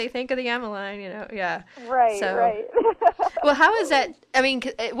see what they think of the Emmeline, Yeah. Right, so, right. Well, how is that? I mean,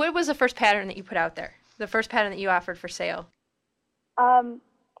 what was the first pattern that you put out there? The first pattern that you offered for sale?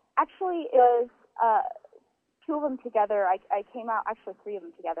 Actually, it was two of them together. I came out, actually 3 of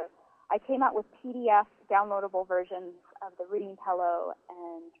them together. I came out with PDF downloadable versions of the reading pillow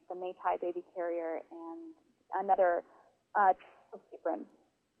and the Maytai baby carrier and another apron,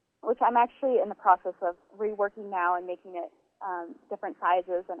 which I'm actually in the process of reworking now and making it different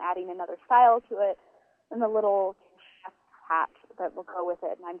sizes and adding another style to it, and the little chef hat that will go with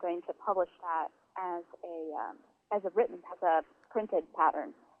it. And I'm going to publish that as a printed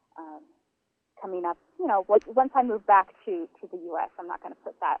pattern coming up. Once I move back to the U.S., I'm not going to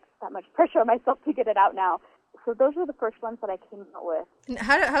put that much pressure on myself to get it out now. So those were the first ones that I came out with.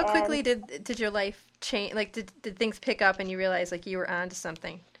 How quickly did your life change? Like, did things pick up and you realize like you were onto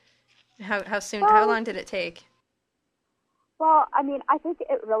something? How soon? How long did it take? Well, I mean, I think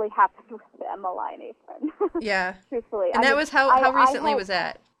it really happened with the Emmeline apron. Yeah. Truthfully. And that was how recently was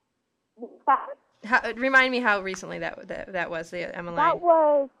that? Remind me how recently that was, the Emmeline.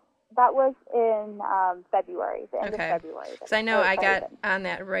 That was in February, the end of February. Because I know I got on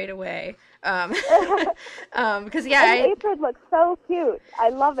that right away. Because the apron looks so cute. I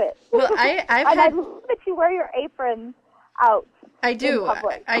love it. Well, I love that you wear your apron out. I do.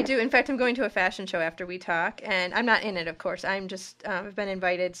 I do. In fact, I'm going to a fashion show after we talk, and I'm not in it, of course. I'm just I've been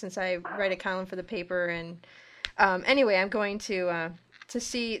invited since I write a column for the paper, and anyway, I'm going to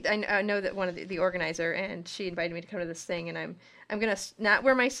see. I know that one of the organizer, and she invited me to come to this thing, and I'm gonna not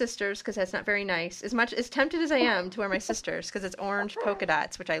wear my sisters because that's not very nice. As much as tempted as I am to wear my sisters because it's orange polka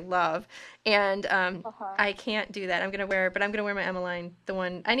dots, which I love, and I can't do that. I'm gonna wear my Emmeline, the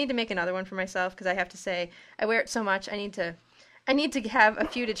one. I need to make another one for myself because I have to say I wear it so much. I need to have a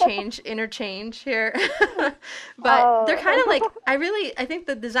few to interchange here. But they're kind of like, I think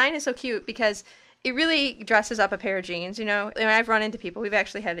the design is so cute because it really dresses up a pair of jeans, And I've run into people. We've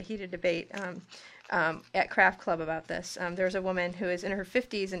actually had a heated debate at Craft Club about this. There was a woman who is in her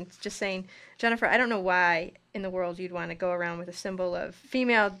 50s and just saying, Jennifer, I don't know why in the world you'd want to go around with a symbol of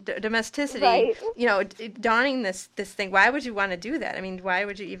female domesticity, Right. donning this thing. Why would you want to do that? I mean, why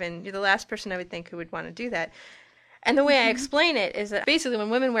would you even, you're the last person I would think who would want to do that. And the way I explain it is that basically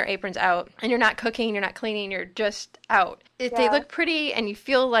when women wear aprons out and you're not cooking, you're not cleaning, you're just out, they look pretty and you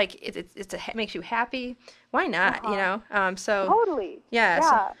feel like it makes you happy. Why not, So Totally. Yeah,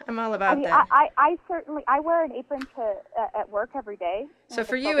 so I'm all about that. I certainly, I wear an apron at work every day. So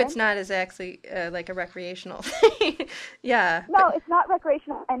for you, it's not exactly like a recreational thing. Yeah. No, it's not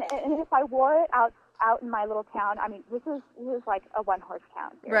recreational. And if I wore it out in my little town, I mean, this is like a one-horse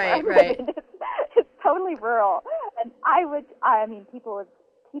town here. Right. It's totally rural. And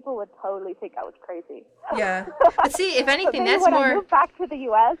people would totally think I was crazy. Yeah. But see, if anything, so that's when more... I move back to the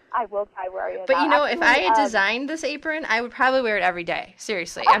U.S., I will try wearing it. But if I had designed this apron, I would probably wear it every day.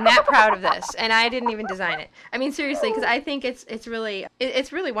 Seriously. I'm that proud of this. And I didn't even design it. I mean, seriously, because I think it's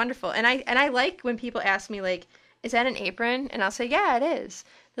really wonderful. And I like when people ask me, like, is that an apron? And I'll say, yeah, it is.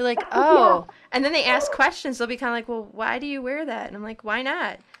 They're like, oh. Yeah. And then they ask questions. They'll be kind of like, well, why do you wear that? And I'm like, why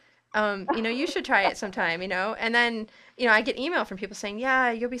not? You should try it sometime, And then, I get email from people saying,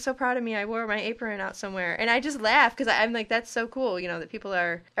 yeah, you'll be so proud of me. I wore my apron out somewhere. And I just laugh because I'm like, that's so cool, that people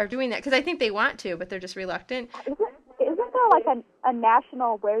are doing that. Because I think they want to, but they're just reluctant. Isn't there like a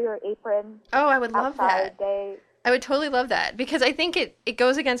national wear your apron? Oh, I would love that. Day? I would totally love that because I think it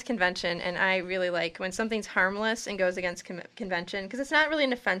goes against convention, and I really like when something's harmless and goes against convention because it's not really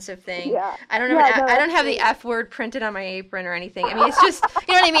an offensive thing. Yeah. I don't have the F word printed on my apron or anything. I mean, it's just,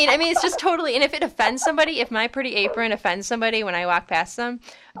 you know what I mean? I mean, it's just totally, and if it offends somebody, if my pretty apron offends somebody when I walk past them,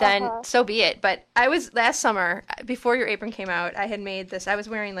 then so be it. But I was, last summer, before your apron came out, I had made this, I was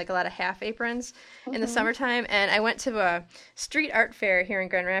wearing like a lot of half aprons in the summertime, and I went to a street art fair here in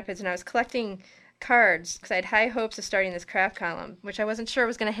Grand Rapids, and I was collecting cards because I had high hopes of starting this craft column, which I wasn't sure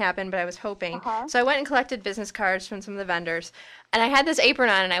was going to happen, but I was hoping. So I went and collected business cards from some of the vendors, and I had this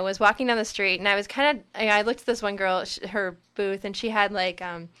apron on, and I was walking down the street, and I was I looked at this one girl, her booth, and she had like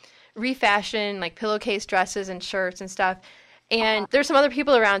refashion, like pillowcase dresses and shirts and stuff, and there's some other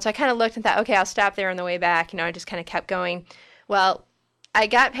people around, so I kind of looked and thought, okay, I'll stop there on the way back. I just kind of kept going. Well, I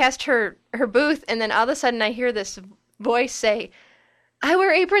got past her booth, and then all of a sudden I hear this voice say, I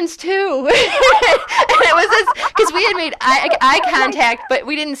wear aprons too. And it was this, because we had made eye contact, but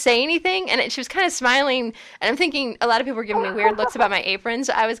we didn't say anything. And she was kind of smiling. And I'm thinking a lot of people were giving me weird looks about my aprons.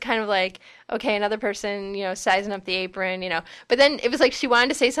 So I was kind of like, okay, another person, sizing up the apron, But then it was like she wanted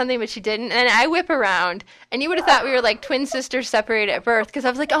to say something, but she didn't. And I whip around. And you would have thought we were like twin sisters separated at birth. Because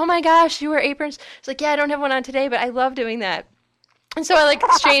I was like, oh my gosh, you wear aprons. She's like, yeah, I don't have one on today, but I love doing that. And so I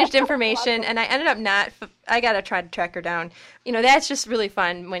exchanged information, and I ended up I got to try to track her down. That's just really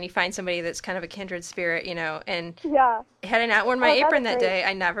fun when you find somebody that's kind of a kindred spirit, and had I not worn my apron that day,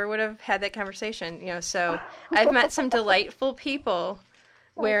 I never would have had that conversation, So I've met some delightful people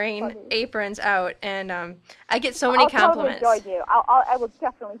wearing aprons out, and I get so many compliments. I'll totally join you. I will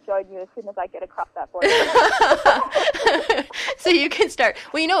definitely join you as soon as I get across that board. So you can start.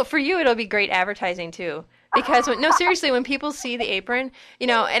 Well, for you, it'll be great advertising, too. Because, seriously, when people see the apron,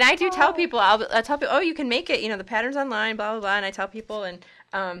 and I do tell people, I'll tell people, oh, you can make it, the pattern's online, blah, blah, blah, and I tell people, and,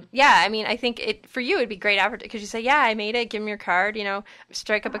 I think for you, it'd be great advertising, because you say, yeah, I made it, give me your card,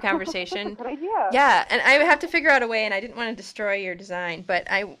 strike up a conversation. Good idea. Yeah, and I would have to figure out a way, and I didn't want to destroy your design, but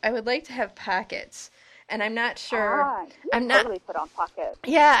I would like to have pockets, and I'm not sure. I'm not totally put on pockets.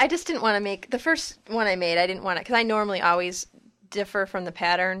 Yeah, I just didn't want to make, the first one I made, I didn't want to, because I normally always differ from the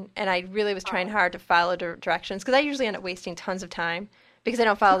pattern, and I really was trying hard to follow directions because I usually end up wasting tons of time because I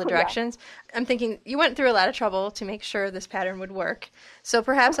don't follow the directions. I'm thinking, you went through a lot of trouble to make sure this pattern would work, so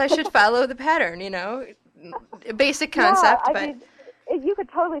perhaps I should follow the pattern, a basic concept. I mean, you could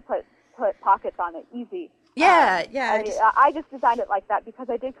totally put pockets on it, easy. Yeah. I just designed it like that because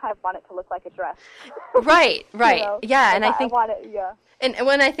I did kind of want it to look like a dress. Right. Yeah, and I think... I want it, And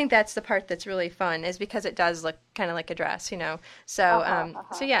when I think that's the part that's really fun is because it does look kind of like a dress, So,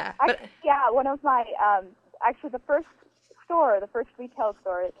 so yeah. One of my, actually the first retail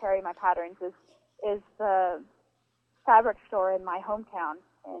store to carry my patterns is the fabric store in my hometown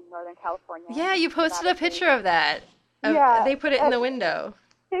in Northern California. Yeah, you posted a picture of that. They put it in the window.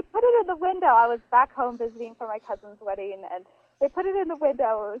 They put it in the window. I was back home visiting for my cousin's wedding, and they put it in the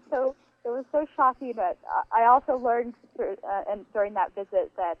window. It was so shocking, but I also learned during that visit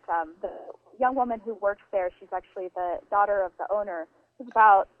that the young woman who works there, she's actually the daughter of the owner, who's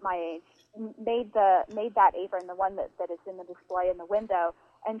about my age, made that apron, the one that is in the display in the window,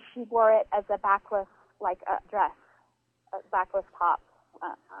 and she wore it as a backless, like a dress, a backless top.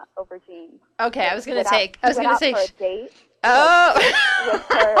 over jeans. Okay, I was gonna say for a date. Oh, with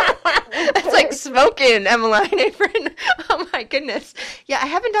her. That's like smoking Emmeline apron. Oh my goodness. Yeah, I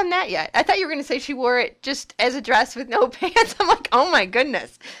haven't done that yet. I thought you were gonna say she wore it just as a dress with no pants. I'm like, oh my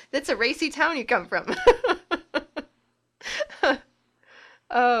goodness, that's a racy town you come from.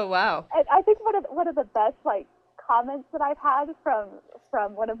 Oh wow. And I think one of the best comments that I've had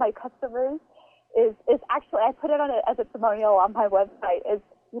from one of my customers is actually, I put it on as a testimonial on my website, is,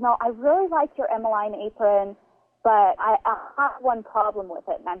 I really like your Emmeline apron, but I have one problem with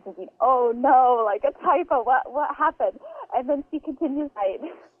it. And I'm thinking, oh no, like a typo, what happened? And then she continues,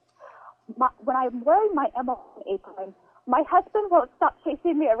 when I'm wearing my Emmeline apron, my husband won't stop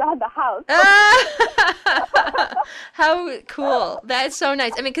chasing me around the house. How cool. That's so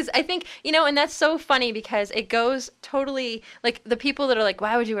nice. I mean, because I think, and that's so funny because it goes totally, like, the people that are like,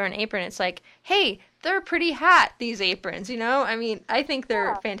 why would you wear an apron? It's like, hey, they're pretty hot, these aprons, I mean, I think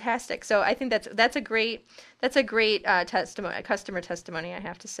they're fantastic. So I think that's a great testimony, customer testimony, I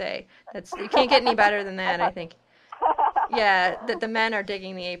have to say. You can't get any better than that, I think. Yeah, the men are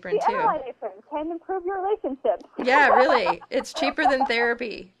digging the apron too. The apron can improve your relationships. Yeah, really. It's cheaper than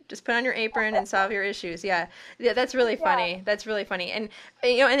therapy. Just put on your apron and solve your issues. Yeah, that's really funny. Yeah. That's really funny. And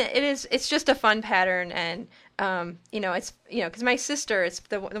and it's just a fun pattern. And it's because my sister is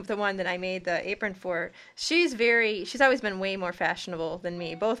the one that I made the apron for. She's always been way more fashionable than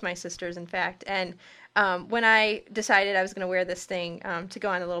me. Both my sisters, in fact. And when I decided I was going to wear this thing to go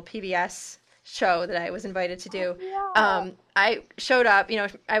on a little PBS show that I was invited to do. I showed up,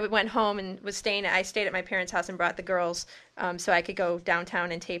 I went home and I stayed at my parents' house and brought the girls so I could go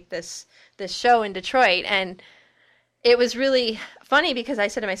downtown and tape this show in Detroit. And it was really funny because I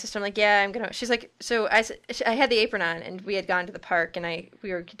said to my sister, I'm like, yeah, I'm going to, she's like, so I had the apron on and we had gone to the park and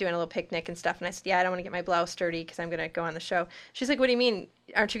we were doing a little picnic and stuff. And I said, yeah, I don't want to get my blouse dirty because I'm going to go on the show. She's like, what do you mean?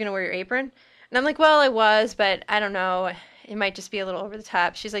 Aren't you going to wear your apron? And I'm like, well, I was, but I don't know. It might just be a little over the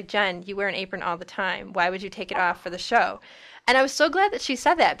top. She's like, Jen, you wear an apron all the time. Why would you take it off for the show? And I was so glad that she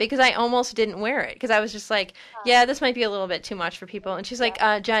said that because I almost didn't wear it because I was just like, yeah, this might be a little bit too much for people. And she's like,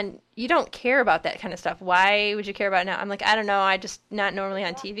 Jen, you don't care about that kind of stuff. Why would you care about it now? I'm like, I don't know. I just not normally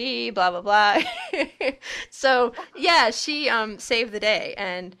on TV, blah, blah, blah. So, yeah, she saved the day.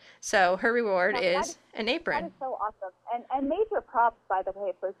 And so her reward is an apron. That is so awesome. And major props, by the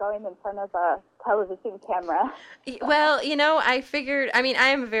way, for going in front of a television camera. Well, I figured, I mean, I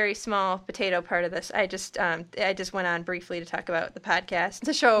am a very small potato part of this. I just went on briefly to talk about the podcast.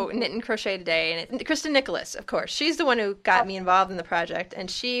 The show Knit and Crochet Today, and Kristen Nicholas, of course. She's the one who got me involved in the project, and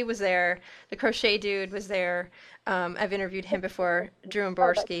she was there. The crochet dude was there. I've interviewed him before, Drew and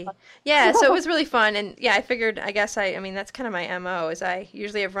Borski. Yeah, so it was really fun. And yeah, I figured, I mean, that's kind of my MO is I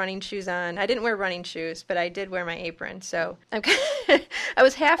usually have running shoes on. I didn't wear running shoes, but I did wear my apron. So I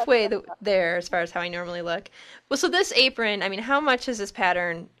was halfway there as far as how I normally look. Well, so this apron, I mean, how much has this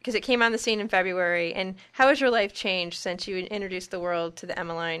pattern, because it came on the scene in February, and how has your life changed since you introduced the world to the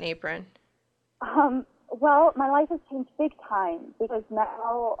Emmeline apron? Well, my life has changed big time because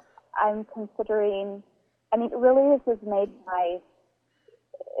now I'm considering, I mean, really this has made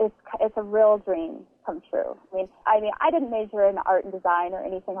it's a real dream come true. I mean, I didn't major in art and design or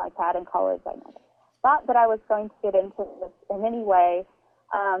anything like that in college. I thought that I was going to get into this in any way.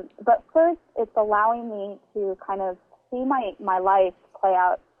 But first, it's allowing me to kind of see my life play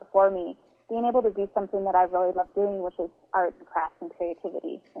out before me, being able to do something that I really love doing, which is art and crafts and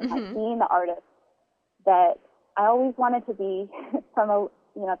creativity, and being the artist that I always wanted to be from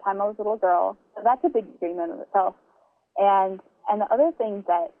time I was a little girl. So that's a big dream in itself. And the other thing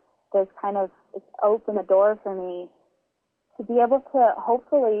that there's kind of, it's opened the door for me to be able to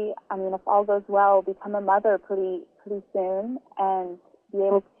hopefully, I mean, if all goes well, become a mother pretty soon and be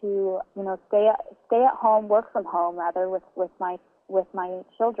able to, stay at home, work from home rather with my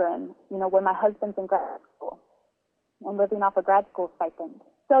children, when my husband's in grad school and living off a grad school stipend.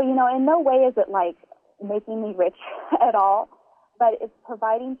 So, in no way is it like making me rich at all, but it's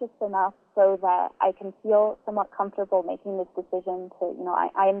providing just enough so that I can feel somewhat comfortable making this decision to,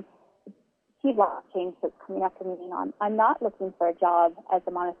 I'm huge lot of change that's coming up for me. I'm not looking for a job as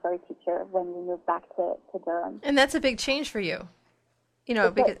a Montessori teacher when we move back to Durham. And that's a big change for you,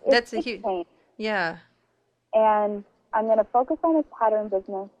 because that's a huge change. Yeah. And I'm going to focus on this pattern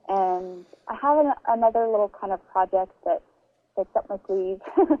business, and I have another little kind of project that's up my sleeve.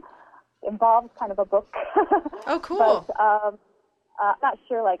 Involves kind of a book. Oh, cool. But I'm not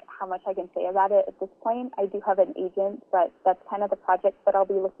sure how much I can say about it at this point. I do have an agent, but that's kind of the project that I'll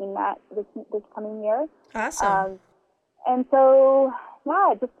be looking at this coming year. Awesome. And so,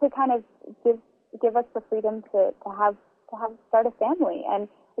 yeah, just to kind of give us the freedom to start a family. And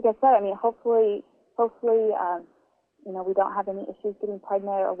like I said, I mean, hopefully, we don't have any issues getting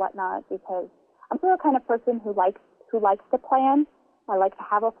pregnant or whatnot, because I'm still the kind of person who likes to plan. I like to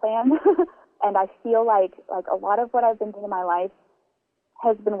have a plan, and I feel like a lot of what I've been doing in my life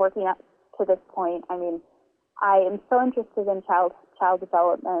has been working up to this point. I mean, I am so interested in child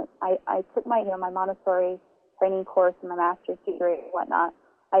development. I took my Montessori training course and my master's degree and whatnot,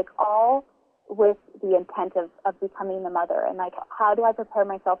 like all with the intent of becoming the mother, and like, how do I prepare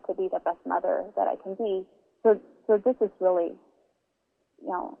myself to be the best mother that I can be? So this is really,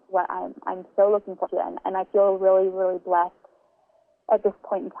 what I'm so looking forward to, and I feel really, really blessed at this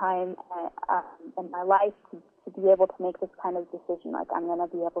point in time in my life to be able to make this kind of decision. Like, I'm going to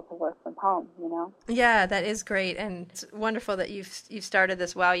be able to work from home, Yeah, that is great, and it's wonderful that you've started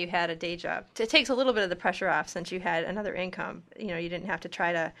this while you had a day job. It takes a little bit of the pressure off since you had another income. You didn't have to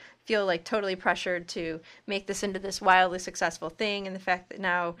try to feel like totally pressured to make this into this wildly successful thing, and the fact that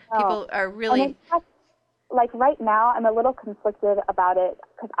now people are really... And in fact, like right now, I'm a little conflicted about it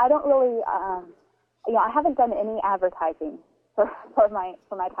because I don't really, I haven't done any advertising for my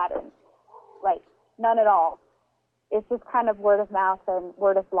patterns, like none at all. It's just kind of word of mouth and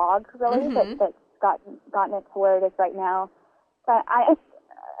word of blog, really, that's gotten it to where it is right now. But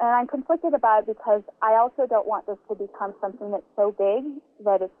I'm conflicted about it because I also don't want this to become something that's so big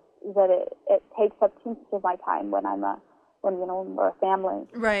that it takes up too much of my time when when we're a family.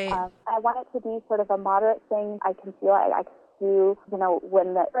 Right. I want it to be sort of a moderate thing. I can feel I can do,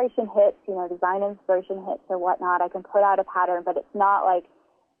 when the inspiration hits, design inspiration hits or whatnot, I can put out a pattern, but it's not like,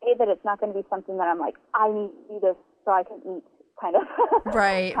 that it's not going to be something that I'm like, I need to do this so I can eat, kind of.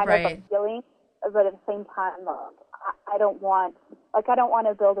 Right, kind right. of a feeling. But at the same time, I don't want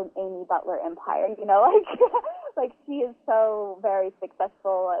to build an Amy Butler empire, like she is so very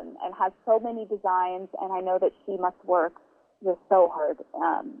successful and has so many designs, and I know that she must work just so hard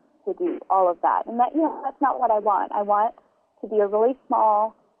to do all of that. And that, that's not what I want. I want to be a really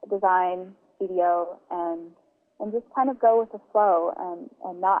small design studio and just kind of go with the flow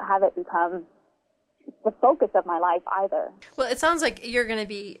and not have it become the focus of my life either. Well, it sounds like you're going to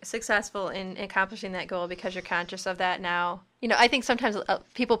be successful in accomplishing that goal because you're conscious of that now. I think sometimes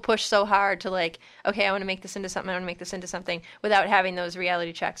people push so hard to like, okay, I want to make this into something, without having those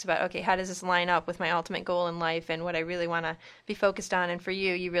reality checks about, okay, how does this line up with my ultimate goal in life and what I really want to be focused on? And for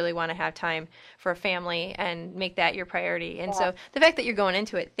you really want to have time for a family and make that your priority. And so the fact that you're going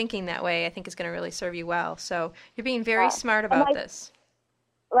into it thinking that way, I think is going to really serve you well. So you're being very smart about this.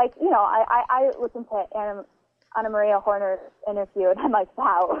 Like, I listened to Anna Maria Horner's interview, and I'm like,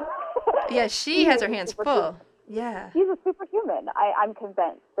 wow. Yeah, she has her hands full. Yeah. She's a superhuman. I'm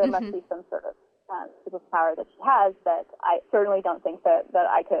convinced there must be some sort of superpower that she has that I certainly don't think that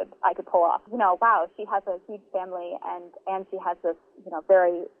I could pull off. Wow, she has a huge family, and she has this,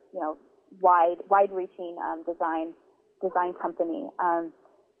 very, wide-reaching design company.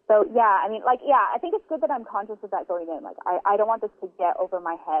 So, yeah, I mean, I think it's good that I'm conscious of that going in. Like, I don't want this to get over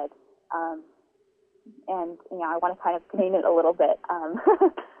my head. And, I want to kind of contain it a little bit.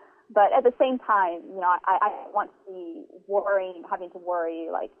 But at the same time, I don't want to be having to worry,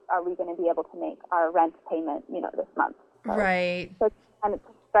 like, are we going to be able to make our rent payment, this month? So, right. So kind of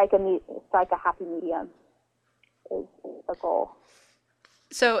strike a happy medium is a goal.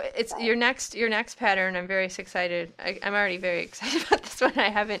 So it's your next pattern. I'm very excited. I'm already very excited about this one.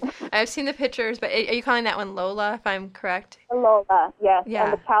 I've seen the pictures, but are you calling that one Lola, if I'm correct? The Lola, yes. Yeah.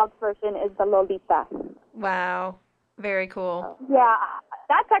 And the child's version is the Lolita. Wow. Very cool. Yeah,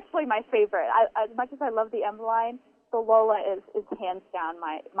 that's actually my favorite. As much as I love the M line, the Lola is hands down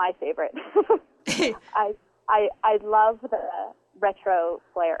my favorite. I love the retro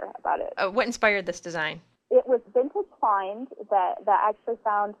flair about it. What inspired this design? It was vintage find that I actually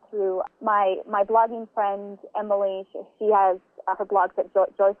found through my blogging friend Emily. She has her blogs at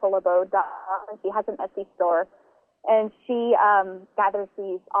joyfulabode.com, and she has an Etsy store. And she gathers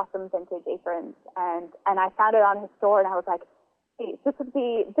these awesome vintage aprons, and I found it on her store, and I was like, hey, this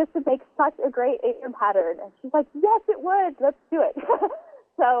would make such a great apron pattern. And she's like, yes, it would. Let's do it.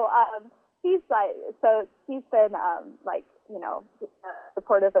 So she's been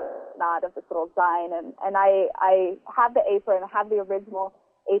supportive or not of this little design, and I have the apron. I have the original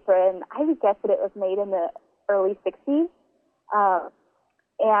apron. I would guess that it was made in the early 60s.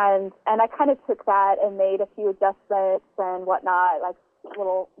 And I kind of took that and made a few adjustments and whatnot, like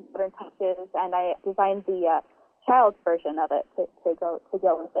little modern touches, and I designed the child's version of it to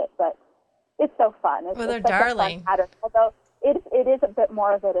go with it. But it's so fun. It's they're such darling. a fun pattern. Although it is a bit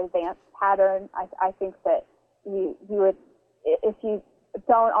more of an advanced pattern. I think that you would, if you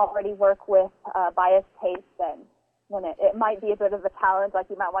don't already work with biased taste, then then it might be a bit of a challenge. Like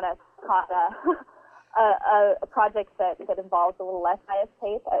you might want to caught a project that involves a little less bias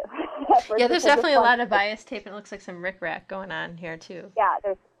tape. Yeah, there's definitely a lot of bias tape, and it looks like some rickrack going on here too. Yeah,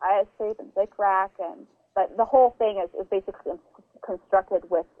 there's bias tape and rickrack, but the whole thing is basically constructed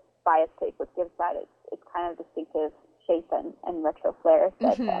with bias tape, which gives that its kind of distinctive shape and retro flair.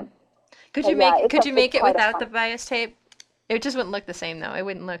 Mm-hmm. Could you make it without the bias tape? It just wouldn't look the same though. It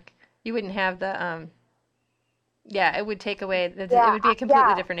wouldn't look. You wouldn't have the Yeah, it would take away. It would be a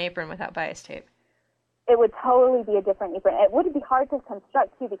completely different apron without bias tape. It would totally be a different apron. It would be hard to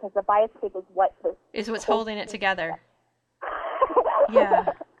construct too because the bias tape is what's holding it together. Yeah,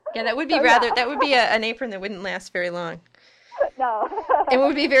 that would be That would be an apron that wouldn't last very long. No. It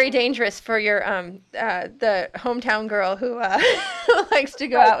would be very dangerous for your the hometown girl who likes to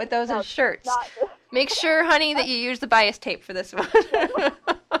go out with those in shirts. Make sure, honey, that you use the bias tape for this one.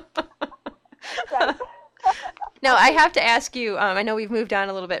 Right. Now, I have to ask you, I know we've moved on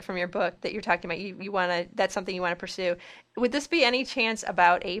a little bit from your book that you're talking about. That's something you want to pursue. Would this be any chance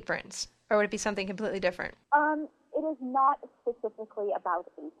about aprons, or would it be something completely different? It is not specifically about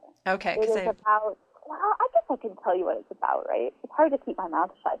aprons. Okay. It is about, well, I guess I can tell you what it's about, right? It's hard to keep my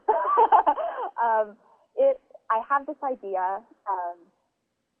mouth shut. I have this idea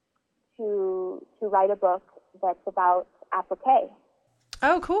to write a book that's about applique.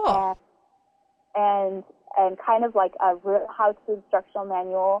 Oh, cool. And kind of like a how-to instructional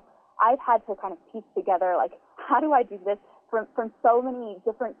manual. I've had to kind of piece together, like, how do I do this from so many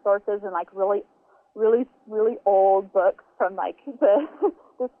different sources and, like, really, really, really old books from, like, the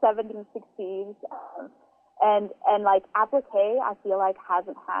 70s, 60s. And like, applique, I feel like,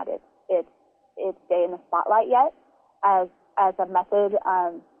 hasn't had its day in the spotlight yet as a method.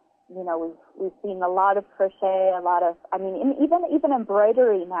 We've seen a lot of crochet, even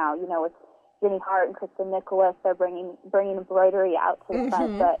embroidery now, with Jenny Hart and Kristen Nicholas, they're bringing embroidery out to the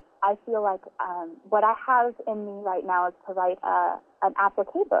front. But I feel like what I have in me right now is to write an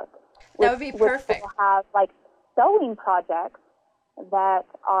applique book. That would be perfect. Which will have like sewing projects, like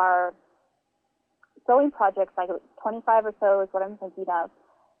 25 or so is what I'm thinking of,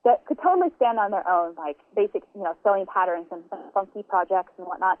 that could totally stand on their own, like basic, sewing patterns and funky projects and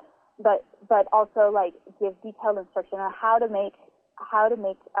whatnot. But also like give detailed instruction on how to make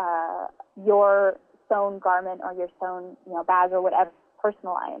your sewn garment or your sewn bag or whatever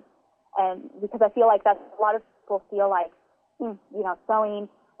personalized. And because I feel like that's a lot of people feel like sewing,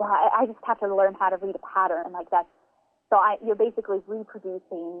 well, I just have to learn how to read a pattern, like that's you're basically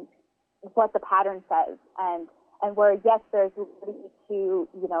reproducing what the pattern says, and where yes, there's ability to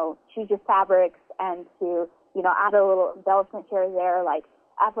choose your fabrics and to add a little embellishment here or there. Like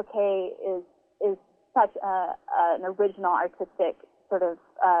applique is such an original artistic sort of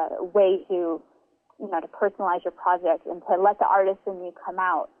way to to personalize your project and to let the artist in you come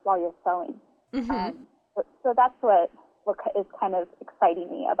out while you're sewing. Mm-hmm. So that's what is kind of exciting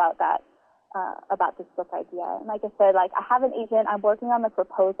me about that, about this book idea. And like I said, like I have an agent. I'm working on the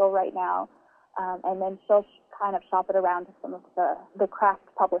proposal right now, and then she'll kind of shop it around to some of the craft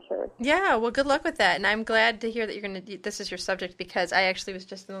publishers. Yeah, well, good luck with that. And I'm glad to hear that this is your subject, because I actually was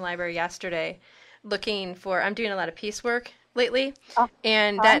just in the library yesterday looking for. I'm doing a lot of piecework lately,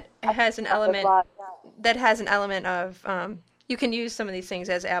 and that has an element. That has an element of you can use some of these things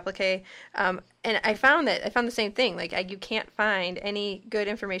as applique, and I found the same thing. Like you can't find any good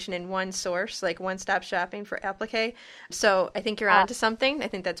information in one source, like one-stop shopping for applique. So I think you're onto something. I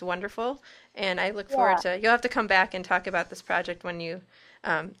think that's wonderful, and I look forward to. You'll have to come back and talk about this project when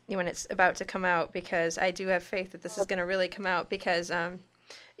when it's about to come out, because I do have faith that this is going to really come out, because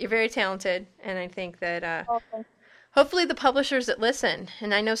you're very talented, and I think that. Hopefully the publishers that listen,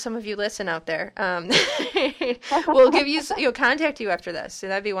 and I know some of you listen out there, will give you, contact you after this. So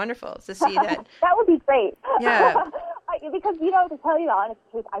that'd be wonderful to see that. That would be great. Yeah. Because, to tell you the honest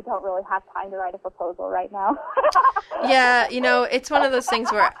truth, I don't really have time to write a proposal right now. Yeah, it's one of those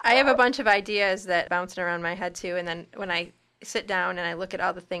things where I have a bunch of ideas that bouncing around my head too, and then when I sit down and I look at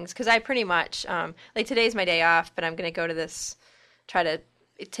all the things, because I pretty much, like today's my day off, but I'm going to go to this, try to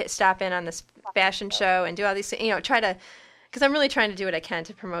stop in on this fashion show and do all these things, because I'm really trying to do what I can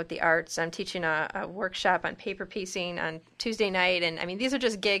to promote the arts. I'm teaching a workshop on paper piecing on Tuesday night, and these are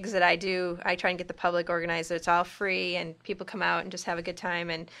just gigs that I do. I try and get the public organized so it's all free and people come out and just have a good time.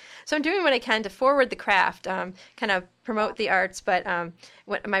 And so I'm doing what I can to forward the craft, kind of promote the arts, but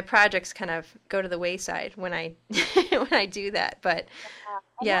my projects kind of go to the wayside when I when I do that. But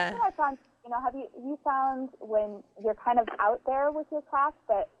yeah. Have you found when you're kind of out there with your craft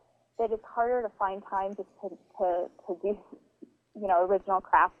that it's harder to find time to original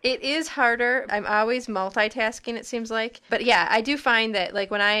craft. It is harder. I'm always multitasking, it seems like. But yeah, I do find that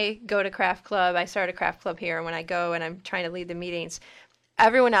like when I go to craft club, I start a craft club here, and when I go and I'm trying to lead the meetings,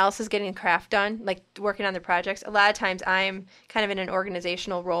 everyone else is getting craft done, like working on their projects. A lot of times I'm kind of in an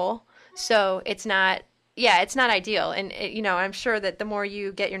organizational role, so it's not, yeah, it's not ideal. And I'm sure that the more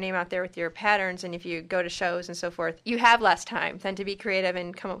you get your name out there with your patterns, and if you go to shows and so forth, you have less time then to be creative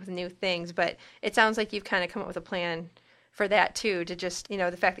and come up with new things. But it sounds like you've kind of come up with a plan for that too, to just,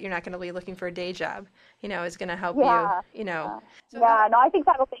 the fact that you're not going to be looking for a day job, is going to help you. So no, I think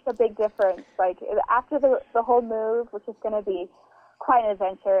that'll make a big difference. Like after the whole move, which is going to be quite an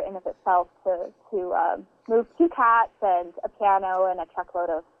adventure in of itself to move 2 cats and a piano and a truckload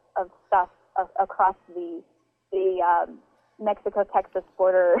of stuff across the Mexico-Texas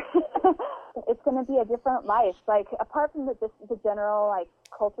border. It's going to be a different life. Like apart from the general like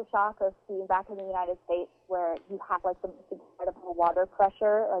culture shock of being back in the United States, where you have like the most incredible water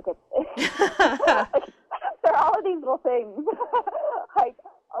pressure, like it's like, there are all of these little things. Like,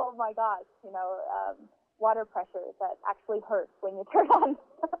 oh my gosh, water pressure that actually hurts when you turn on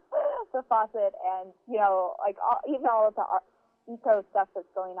the faucet, and like even all of the eco stuff that's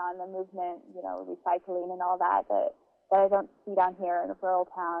going on, the movement, recycling and all that I don't see down here in a rural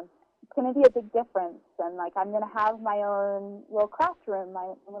town. It's going to be a big difference, and like I'm going to have my own little craft room, my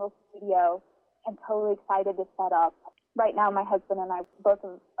own little studio. I'm totally excited to set up. Right now, my husband and I, both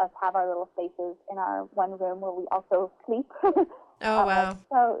of us, have our little spaces in our one room where we also sleep. Oh wow!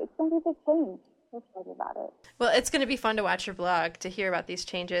 So it's going to be a big change. I'm excited about it. Well, it's going to be fun to watch your blog, to hear about these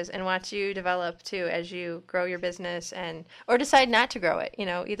changes, and watch you develop too as you grow your business, or decide not to grow it.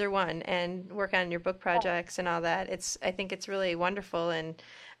 Either one, and work on your book projects and all that. I think it's really wonderful, and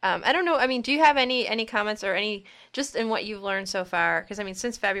I don't know. I mean, do you have any comments or any just in what you've learned so far? Because I mean,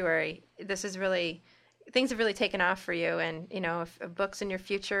 since February, things have really taken off for you, and if books in your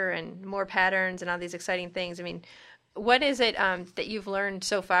future and more patterns and all these exciting things. I mean, what is it that you've learned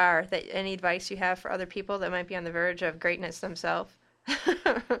so far? That any advice you have for other people that might be on the verge of greatness themselves?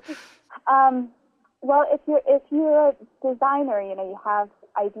 Well, if you're a designer, you have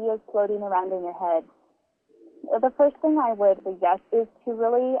ideas floating around in your head. The first thing I would suggest is to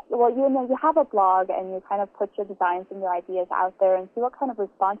really, you have a blog and you kind of put your designs and your ideas out there and see what kind of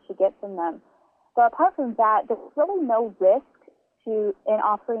response you get from them. So apart from that, there's really no risk in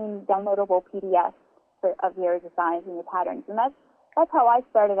offering downloadable PDFs of your designs and your patterns. And that's how I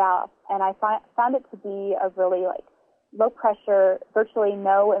started out. And I found it to be a really low pressure, virtually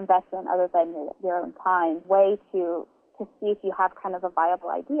no investment other than your own time way to see if you have kind of a viable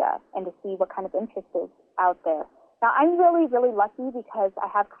idea and to see what kind of interest is out there. Now, I'm really, really lucky because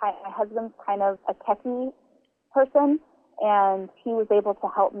my husband's kind of a techie person, and he was able to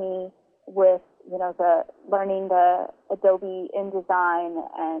help me with, learning the Adobe InDesign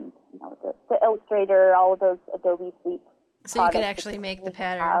and, the Illustrator, all of those Adobe suite. So you could actually make the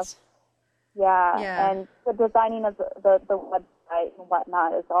patterns. Yeah. And the designing of the website and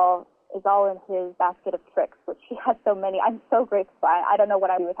whatnot is all in his basket of tricks, which he has so many. I'm so grateful. I don't know what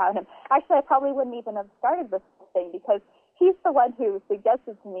I would do without him. Actually, I probably wouldn't even have started this thing because he's the one who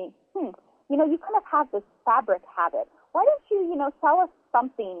suggested to me, you kind of have this fabric habit. Why don't you, sell us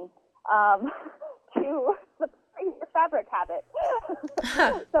something to support your fabric habit?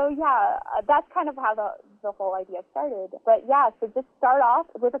 So, yeah, that's kind of how the whole idea started. But, yeah, so just start off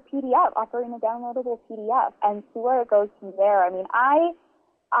with a PDF, offering a downloadable PDF, and see where it goes from there. I mean, I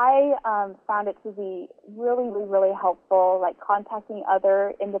found it to be really, really, really helpful, like contacting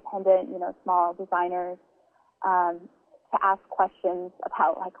other independent, small designers to ask questions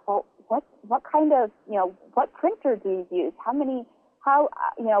about, what kind of, what printer do you use? How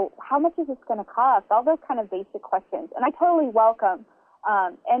much is this going to cost? All those kind of basic questions. And I totally welcome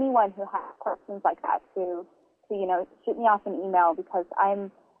anyone who has questions like that to shoot me off an email, because I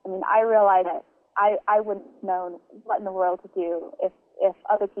realize that I wouldn't have known what in the world to do if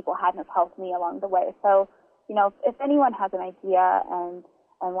other people hadn't have helped me along the way. So, if anyone has an idea and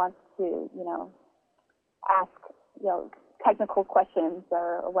wants to, ask, technical questions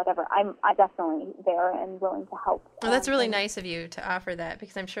or whatever, I'm definitely there and willing to help. Well, that's really nice of you to offer that,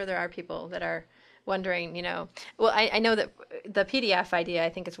 because I'm sure there are people that are wondering, well, I know that the PDF idea, I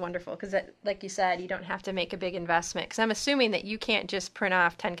think is wonderful, because like you said, you don't have to make a big investment, because I'm assuming that you can't just print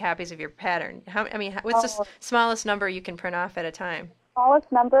off 10 copies of your pattern. What's the smallest number you can print off at a time?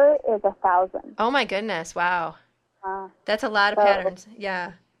 Smallest number is 1,000. Oh my goodness. Wow. That's a lot of patterns.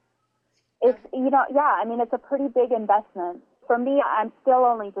 Yeah. It's, it's a pretty big investment. For me, I'm still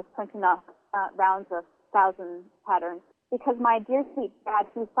only just printing off rounds of 1,000 patterns, because my dear sweet dad,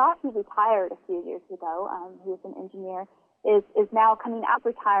 who thought he retired a few years ago, he was an engineer, is now coming out of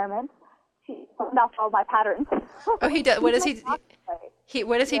retirement. She found out all my patterns. Oh, he does. What does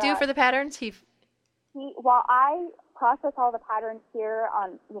what does he do for the patterns? Well, I process all the patterns here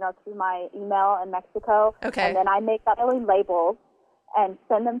on, through my email in Mexico. Okay. And then I make up mailing labels and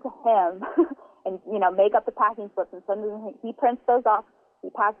send them to him and, make up the packing slips and send them to him. He prints those off. He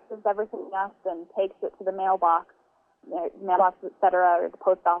packages everything up and takes it to the mailbox, et cetera, or the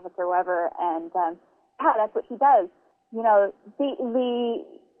post office or wherever. And, that's what he does.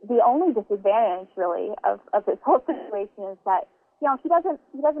 The only disadvantage really of this whole situation is that, he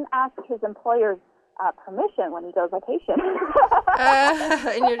doesn't ask his employer's permission when he goes vacation.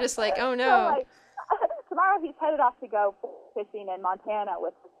 And you're just like, oh no. So, tomorrow he's headed off to go fishing in Montana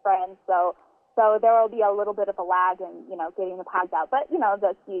with his friends. So there will be a little bit of a lag in, getting the pads out. But,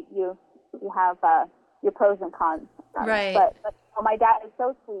 that you have your pros and cons. Right. But my dad is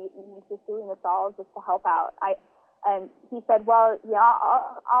so sweet, and he's just doing this all just to help out. And he said, well,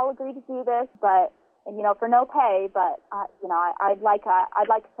 I'll agree to do this, but, for no pay, but, I'd like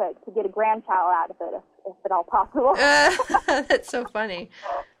to get a grandchild out of it if at all possible. That's so funny.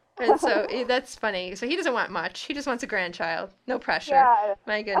 And so that's funny. So he doesn't want much. He just wants a grandchild. No pressure. Yeah.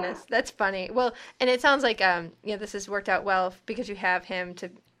 My goodness. That's funny. Well, and it sounds like, this has worked out well because you have him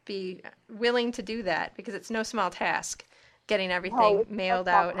to be willing to do that, because it's no small task getting everything mailed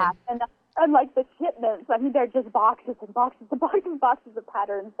out. And like the shipments, they're just boxes and boxes and boxes and boxes of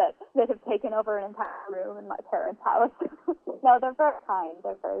patterns that have taken over an entire room in my parents' house. No, they're very kind.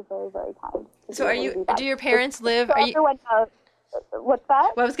 They're very, very, very kind. So do your parents live? Everyone knows. What's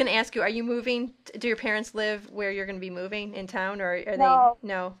that? Well, I was going to ask you, are you moving? Do your parents live where you're going to be moving in town, or are No. they?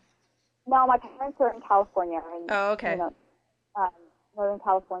 No. No, my parents are in California. Oh, okay. Northern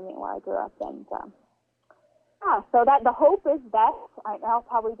California, where I grew up, and so that the hope is that I'll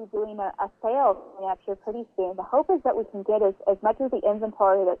probably be doing a sale coming up here pretty soon. The hope is that we can get as much of the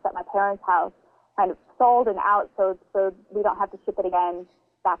inventory that's at my parents' house kind of sold and out, so we don't have to ship it again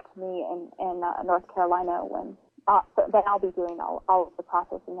back to me in North Carolina when. So then I'll be doing all of the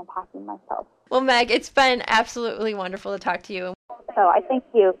processing and packing myself. Well, Meg, it's been absolutely wonderful to talk to you. So I thank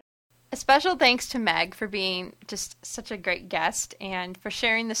you. A special thanks to Meg for being just such a great guest and for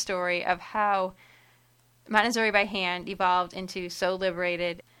sharing the story of how Montessori by Hand evolved into So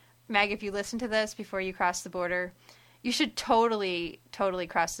Liberated. Meg, if you listen to this before you cross the border, you should totally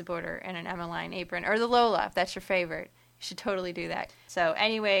cross the border in an Emmeline apron, or the Lola, if that's your favorite. You should totally do that. So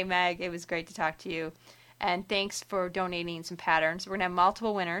anyway, Meg, it was great to talk to you. And thanks for donating some patterns. We're going to have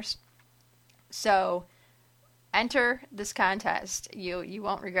multiple winners. So enter this contest. You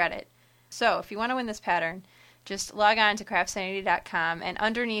won't regret it. So if you want to win this pattern, just log on to CraftSanity.com, and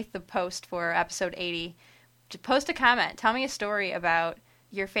underneath the post for episode 80, just post a comment. Tell me a story about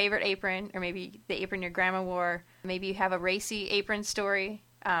your favorite apron, or maybe the apron your grandma wore. Maybe you have a racy apron story.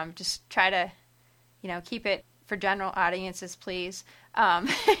 Just try to, keep it for general audiences, please. The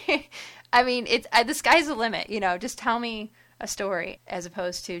sky's the limit, just tell me a story as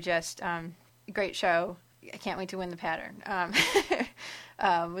opposed to just, great show. I can't wait to win the pattern.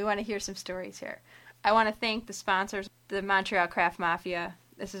 We want to hear some stories here. I want to thank the sponsors, the Montreal Craft Mafia.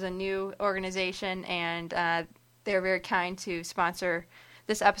 This is a new organization, and they're very kind to sponsor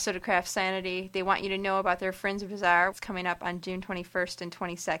this episode of Craft Sanity. They want you to know about their Friends Bazaar. It's coming up on June 21st and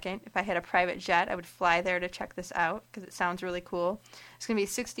 22nd. If I had a private jet, I would fly there to check this out because it sounds really cool. It's going to be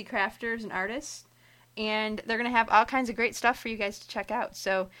 60 crafters and artists, and they're going to have all kinds of great stuff for you guys to check out.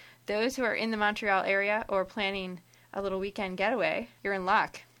 So those who are in the Montreal area or planning a little weekend getaway, you're in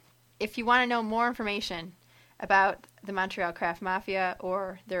luck. If you want to know more information about the Montreal Craft Mafia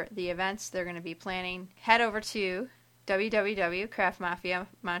or the events they're going to be planning, head over to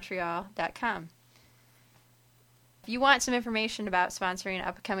www.craftmafiamontreal.com. If you want some information about sponsoring an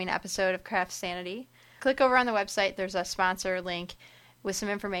upcoming episode of Craft Sanity, click over on the website. There's a sponsor link with some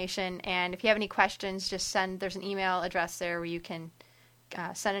information. And if you have any questions, just there's an email address there where you can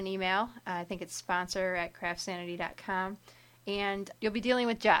send an email. I think it's sponsor@craftsanity.com. And you'll be dealing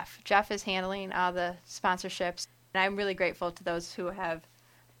with Jeff. Jeff is handling all the sponsorships. And I'm really grateful to those who have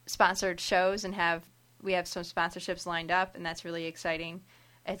sponsored shows, and we have some sponsorships lined up, and that's really exciting.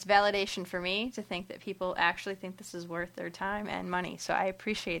 It's validation for me to think that people actually think this is worth their time and money. So I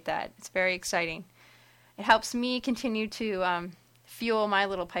appreciate that. It's very exciting. It helps me continue to fuel my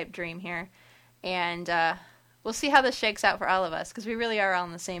little pipe dream here. And we'll see how this shakes out for all of us, because we really are all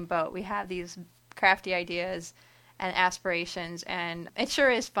in the same boat. We have these crafty ideas and aspirations, and it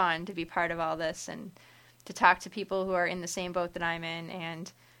sure is fun to be part of all this and to talk to people who are in the same boat that I'm in,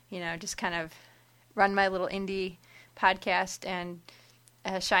 and just kind of run my little indie podcast and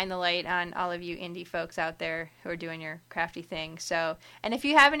shine the light on all of you indie folks out there who are doing your crafty thing. So, and if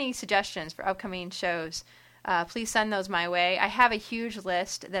you have any suggestions for upcoming shows, please send those my way. I have a huge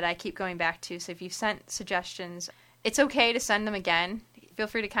list that I keep going back to, so if you've sent suggestions, it's okay to send them again. Feel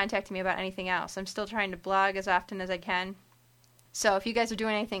free to contact me about anything else. I'm still trying to blog as often as I can. So if you guys are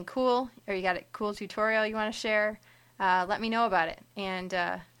doing anything cool, or you got a cool tutorial you want to share, let me know about it. And,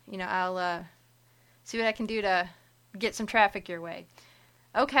 I'll see what I can do to get some traffic your way.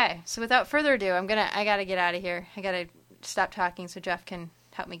 Okay, so without further ado, I gotta get out of here. I gotta stop talking so Jeff can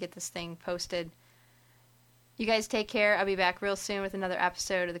help me get this thing posted. You guys take care. I'll be back real soon with another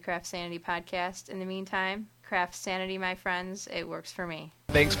episode of the CraftSanity podcast. In the meantime, CraftSanity, my friends, it works for me.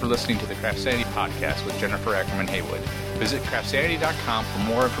 Thanks for listening to the CraftSanity podcast with Jennifer Ackerman Haywood. Visit CraftSanity.com for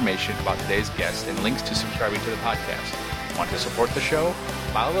more information about today's guest and links to subscribing to the podcast. Want to support the show?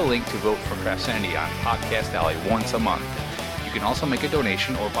 Follow the link to vote for CraftSanity on Podcast Alley once a month. You can also make a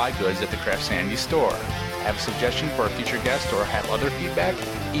donation or buy goods at the CraftSanity store. Have a suggestion for a future guest or have other feedback?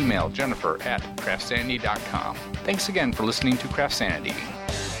 Email Jennifer at CraftSanity.com. Thanks again for listening to CraftSanity.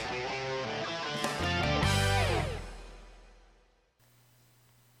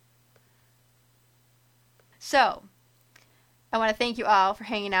 So, I want to thank you all for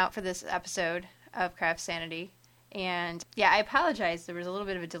hanging out for this episode of CraftSanity. And yeah, I apologize. There was a little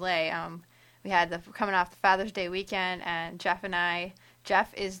bit of a delay. We're coming off the Father's Day weekend, and Jeff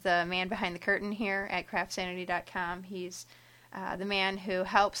is the man behind the curtain here at CraftSanity.com. He's the man who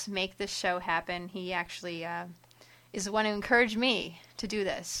helps make this show happen. He actually is the one who encouraged me to do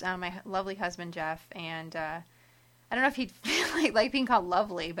this, my lovely husband, Jeff. And I don't know if he'd like being called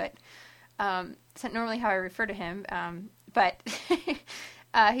lovely, but it's not normally how I refer to him. But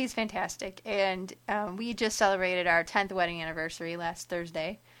he's fantastic. And we just celebrated our 10th wedding anniversary last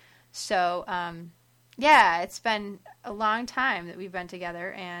Thursday. So, it's been a long time that we've been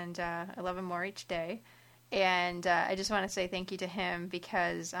together, and I love him more each day. And I just want to say thank you to him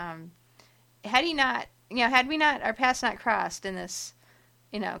because had we not, our paths not crossed in this,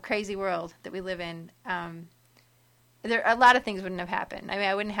 crazy world that we live in, a lot of things wouldn't have happened. I mean,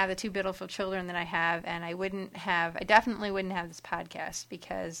 I wouldn't have the two beautiful children that I have, and I definitely wouldn't have this podcast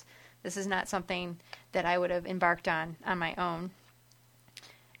because this is not something that I would have embarked on my own.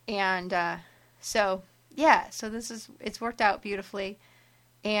 And so it's worked out beautifully.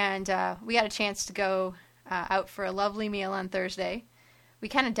 And we got a chance to go out for a lovely meal on Thursday. We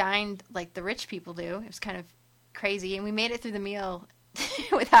kind of dined like the rich people do. It was kind of crazy. And we made it through the meal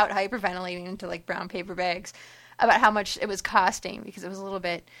without hyperventilating into like brown paper bags about how much it was costing, because it was a little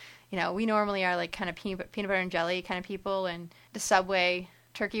bit, we normally are like kind of peanut butter and jelly kind of people. And the Subway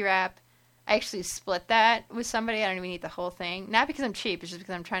turkey wrap, I actually split that with somebody. I don't even eat the whole thing. Not because I'm cheap, it's just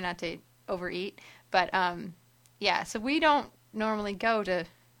because I'm trying not to overeat. But, so we don't normally go to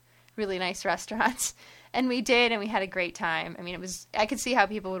really nice restaurants. And we did, and we had a great time. I mean, I could see how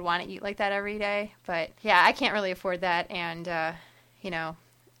people would want to eat like that every day. But, yeah, I can't really afford that. And,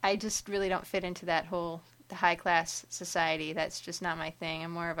 I just really don't fit into the high-class society. That's just not my thing.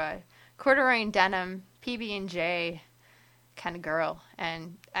 I'm more of a corduroy and denim, PB&J kind of girl,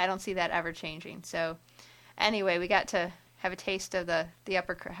 and I don't see that ever changing. So anyway, we got to have a taste of how the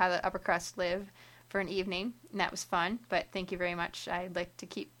upper crust live for an evening, and that was fun. But thank you very much. I'd like to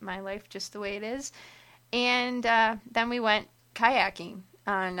keep my life just the way it is. And then we went kayaking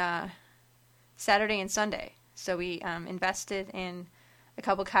on Saturday and Sunday. So we invested in a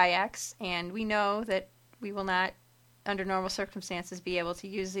couple kayaks, and we know that we will not, under normal circumstances, be able to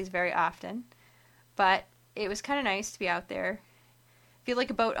use these very often. But it was kind of nice to be out there. Feel like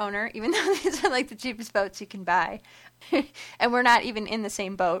a boat owner, even though these are like the cheapest boats you can buy. And we're not even in the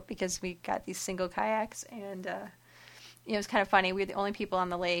same boat because we got these single kayaks. And it was kind of funny. We were the only people on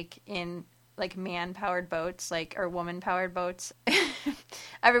the lake in like man-powered boats, or woman-powered boats.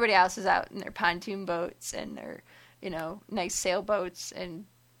 Everybody else is out in their pontoon boats and their, nice sailboats and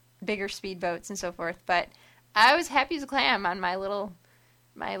bigger speedboats and so forth. But I was happy as a clam on my little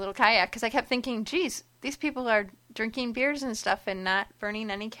kayak because I kept thinking, geez, these people are drinking beers and stuff and not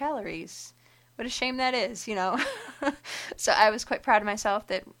burning any calories. What a shame that is, So I was quite proud of myself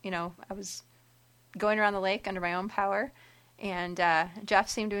that, I was going around the lake under my own power. And Jeff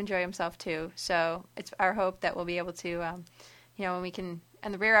seemed to enjoy himself too. So it's our hope that we'll be able to, when we can,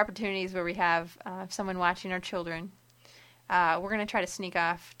 and the rare opportunities where we have someone watching our children, we're going to try to sneak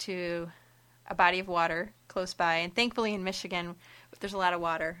off to a body of water close by. And thankfully in Michigan, there's a lot of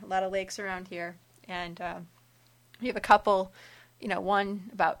water, a lot of lakes around here. And we have a couple,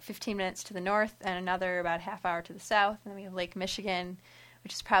 one about 15 minutes to the north and another about a half hour to the south. And then we have Lake Michigan,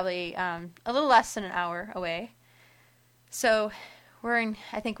 which is probably a little less than an hour away. So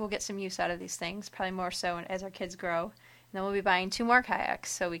I think we'll get some use out of these things, probably more so as our kids grow. And then we'll be buying 2 more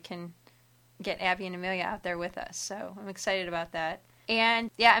kayaks so we can get Abby and Amelia out there with us. So I'm excited about that. And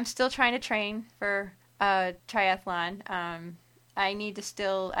yeah, I'm still trying to train for a triathlon.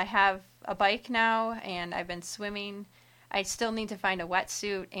 I have a bike now, and I've been swimming. I still need to find a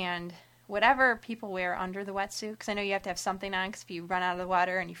wetsuit and whatever people wear under the wetsuit, because I know you have to have something on, because if you run out of the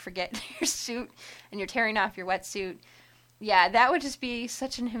water and you forget your suit and you're tearing off your wetsuit, yeah, that would just be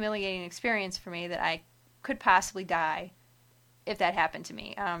such an humiliating experience for me that I could possibly die if that happened to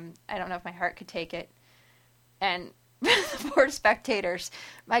me. I don't know if my heart could take it. And the poor spectators,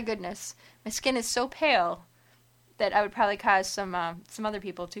 my goodness, my skin is so pale that I would probably cause some other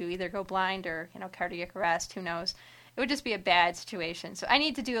people to either go blind or, cardiac arrest, who knows. It would just be a bad situation. So I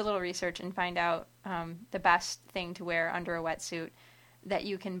need to do a little research and find out the best thing to wear under a wetsuit that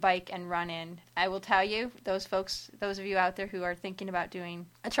you can bike and run in. I will tell you, those of you out there who are thinking about doing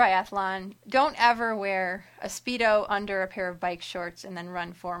a triathlon, don't ever wear a Speedo under a pair of bike shorts and then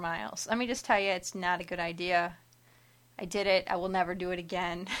run 4 miles. Let me just tell you, it's not a good idea. I did it. I will never do it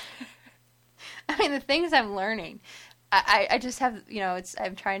again. I mean, the things I'm learning, I just have,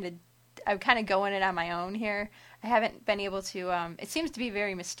 I'm kind of going it on my own here. I haven't been able to, it seems to be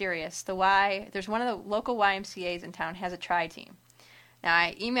very mysterious. There's one of the local YMCAs in town has a tri-team. Now,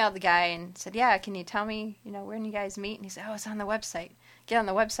 I emailed the guy and said, yeah, can you tell me, when you guys meet? And he said, oh, it's on the website. Get on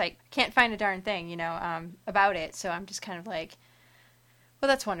the website. Can't find a darn thing, about it. So I'm just kind of like, well,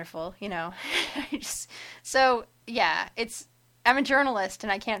 that's wonderful, So, yeah, I'm a journalist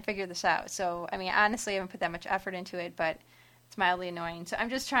and I can't figure this out. So, I mean, honestly, I haven't put that much effort into it, but it's mildly annoying. So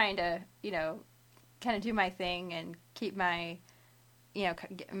I'm just trying to, kind of do my thing and keep my,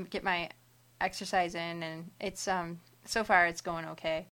 get my exercise in. And it's, so far it's going okay.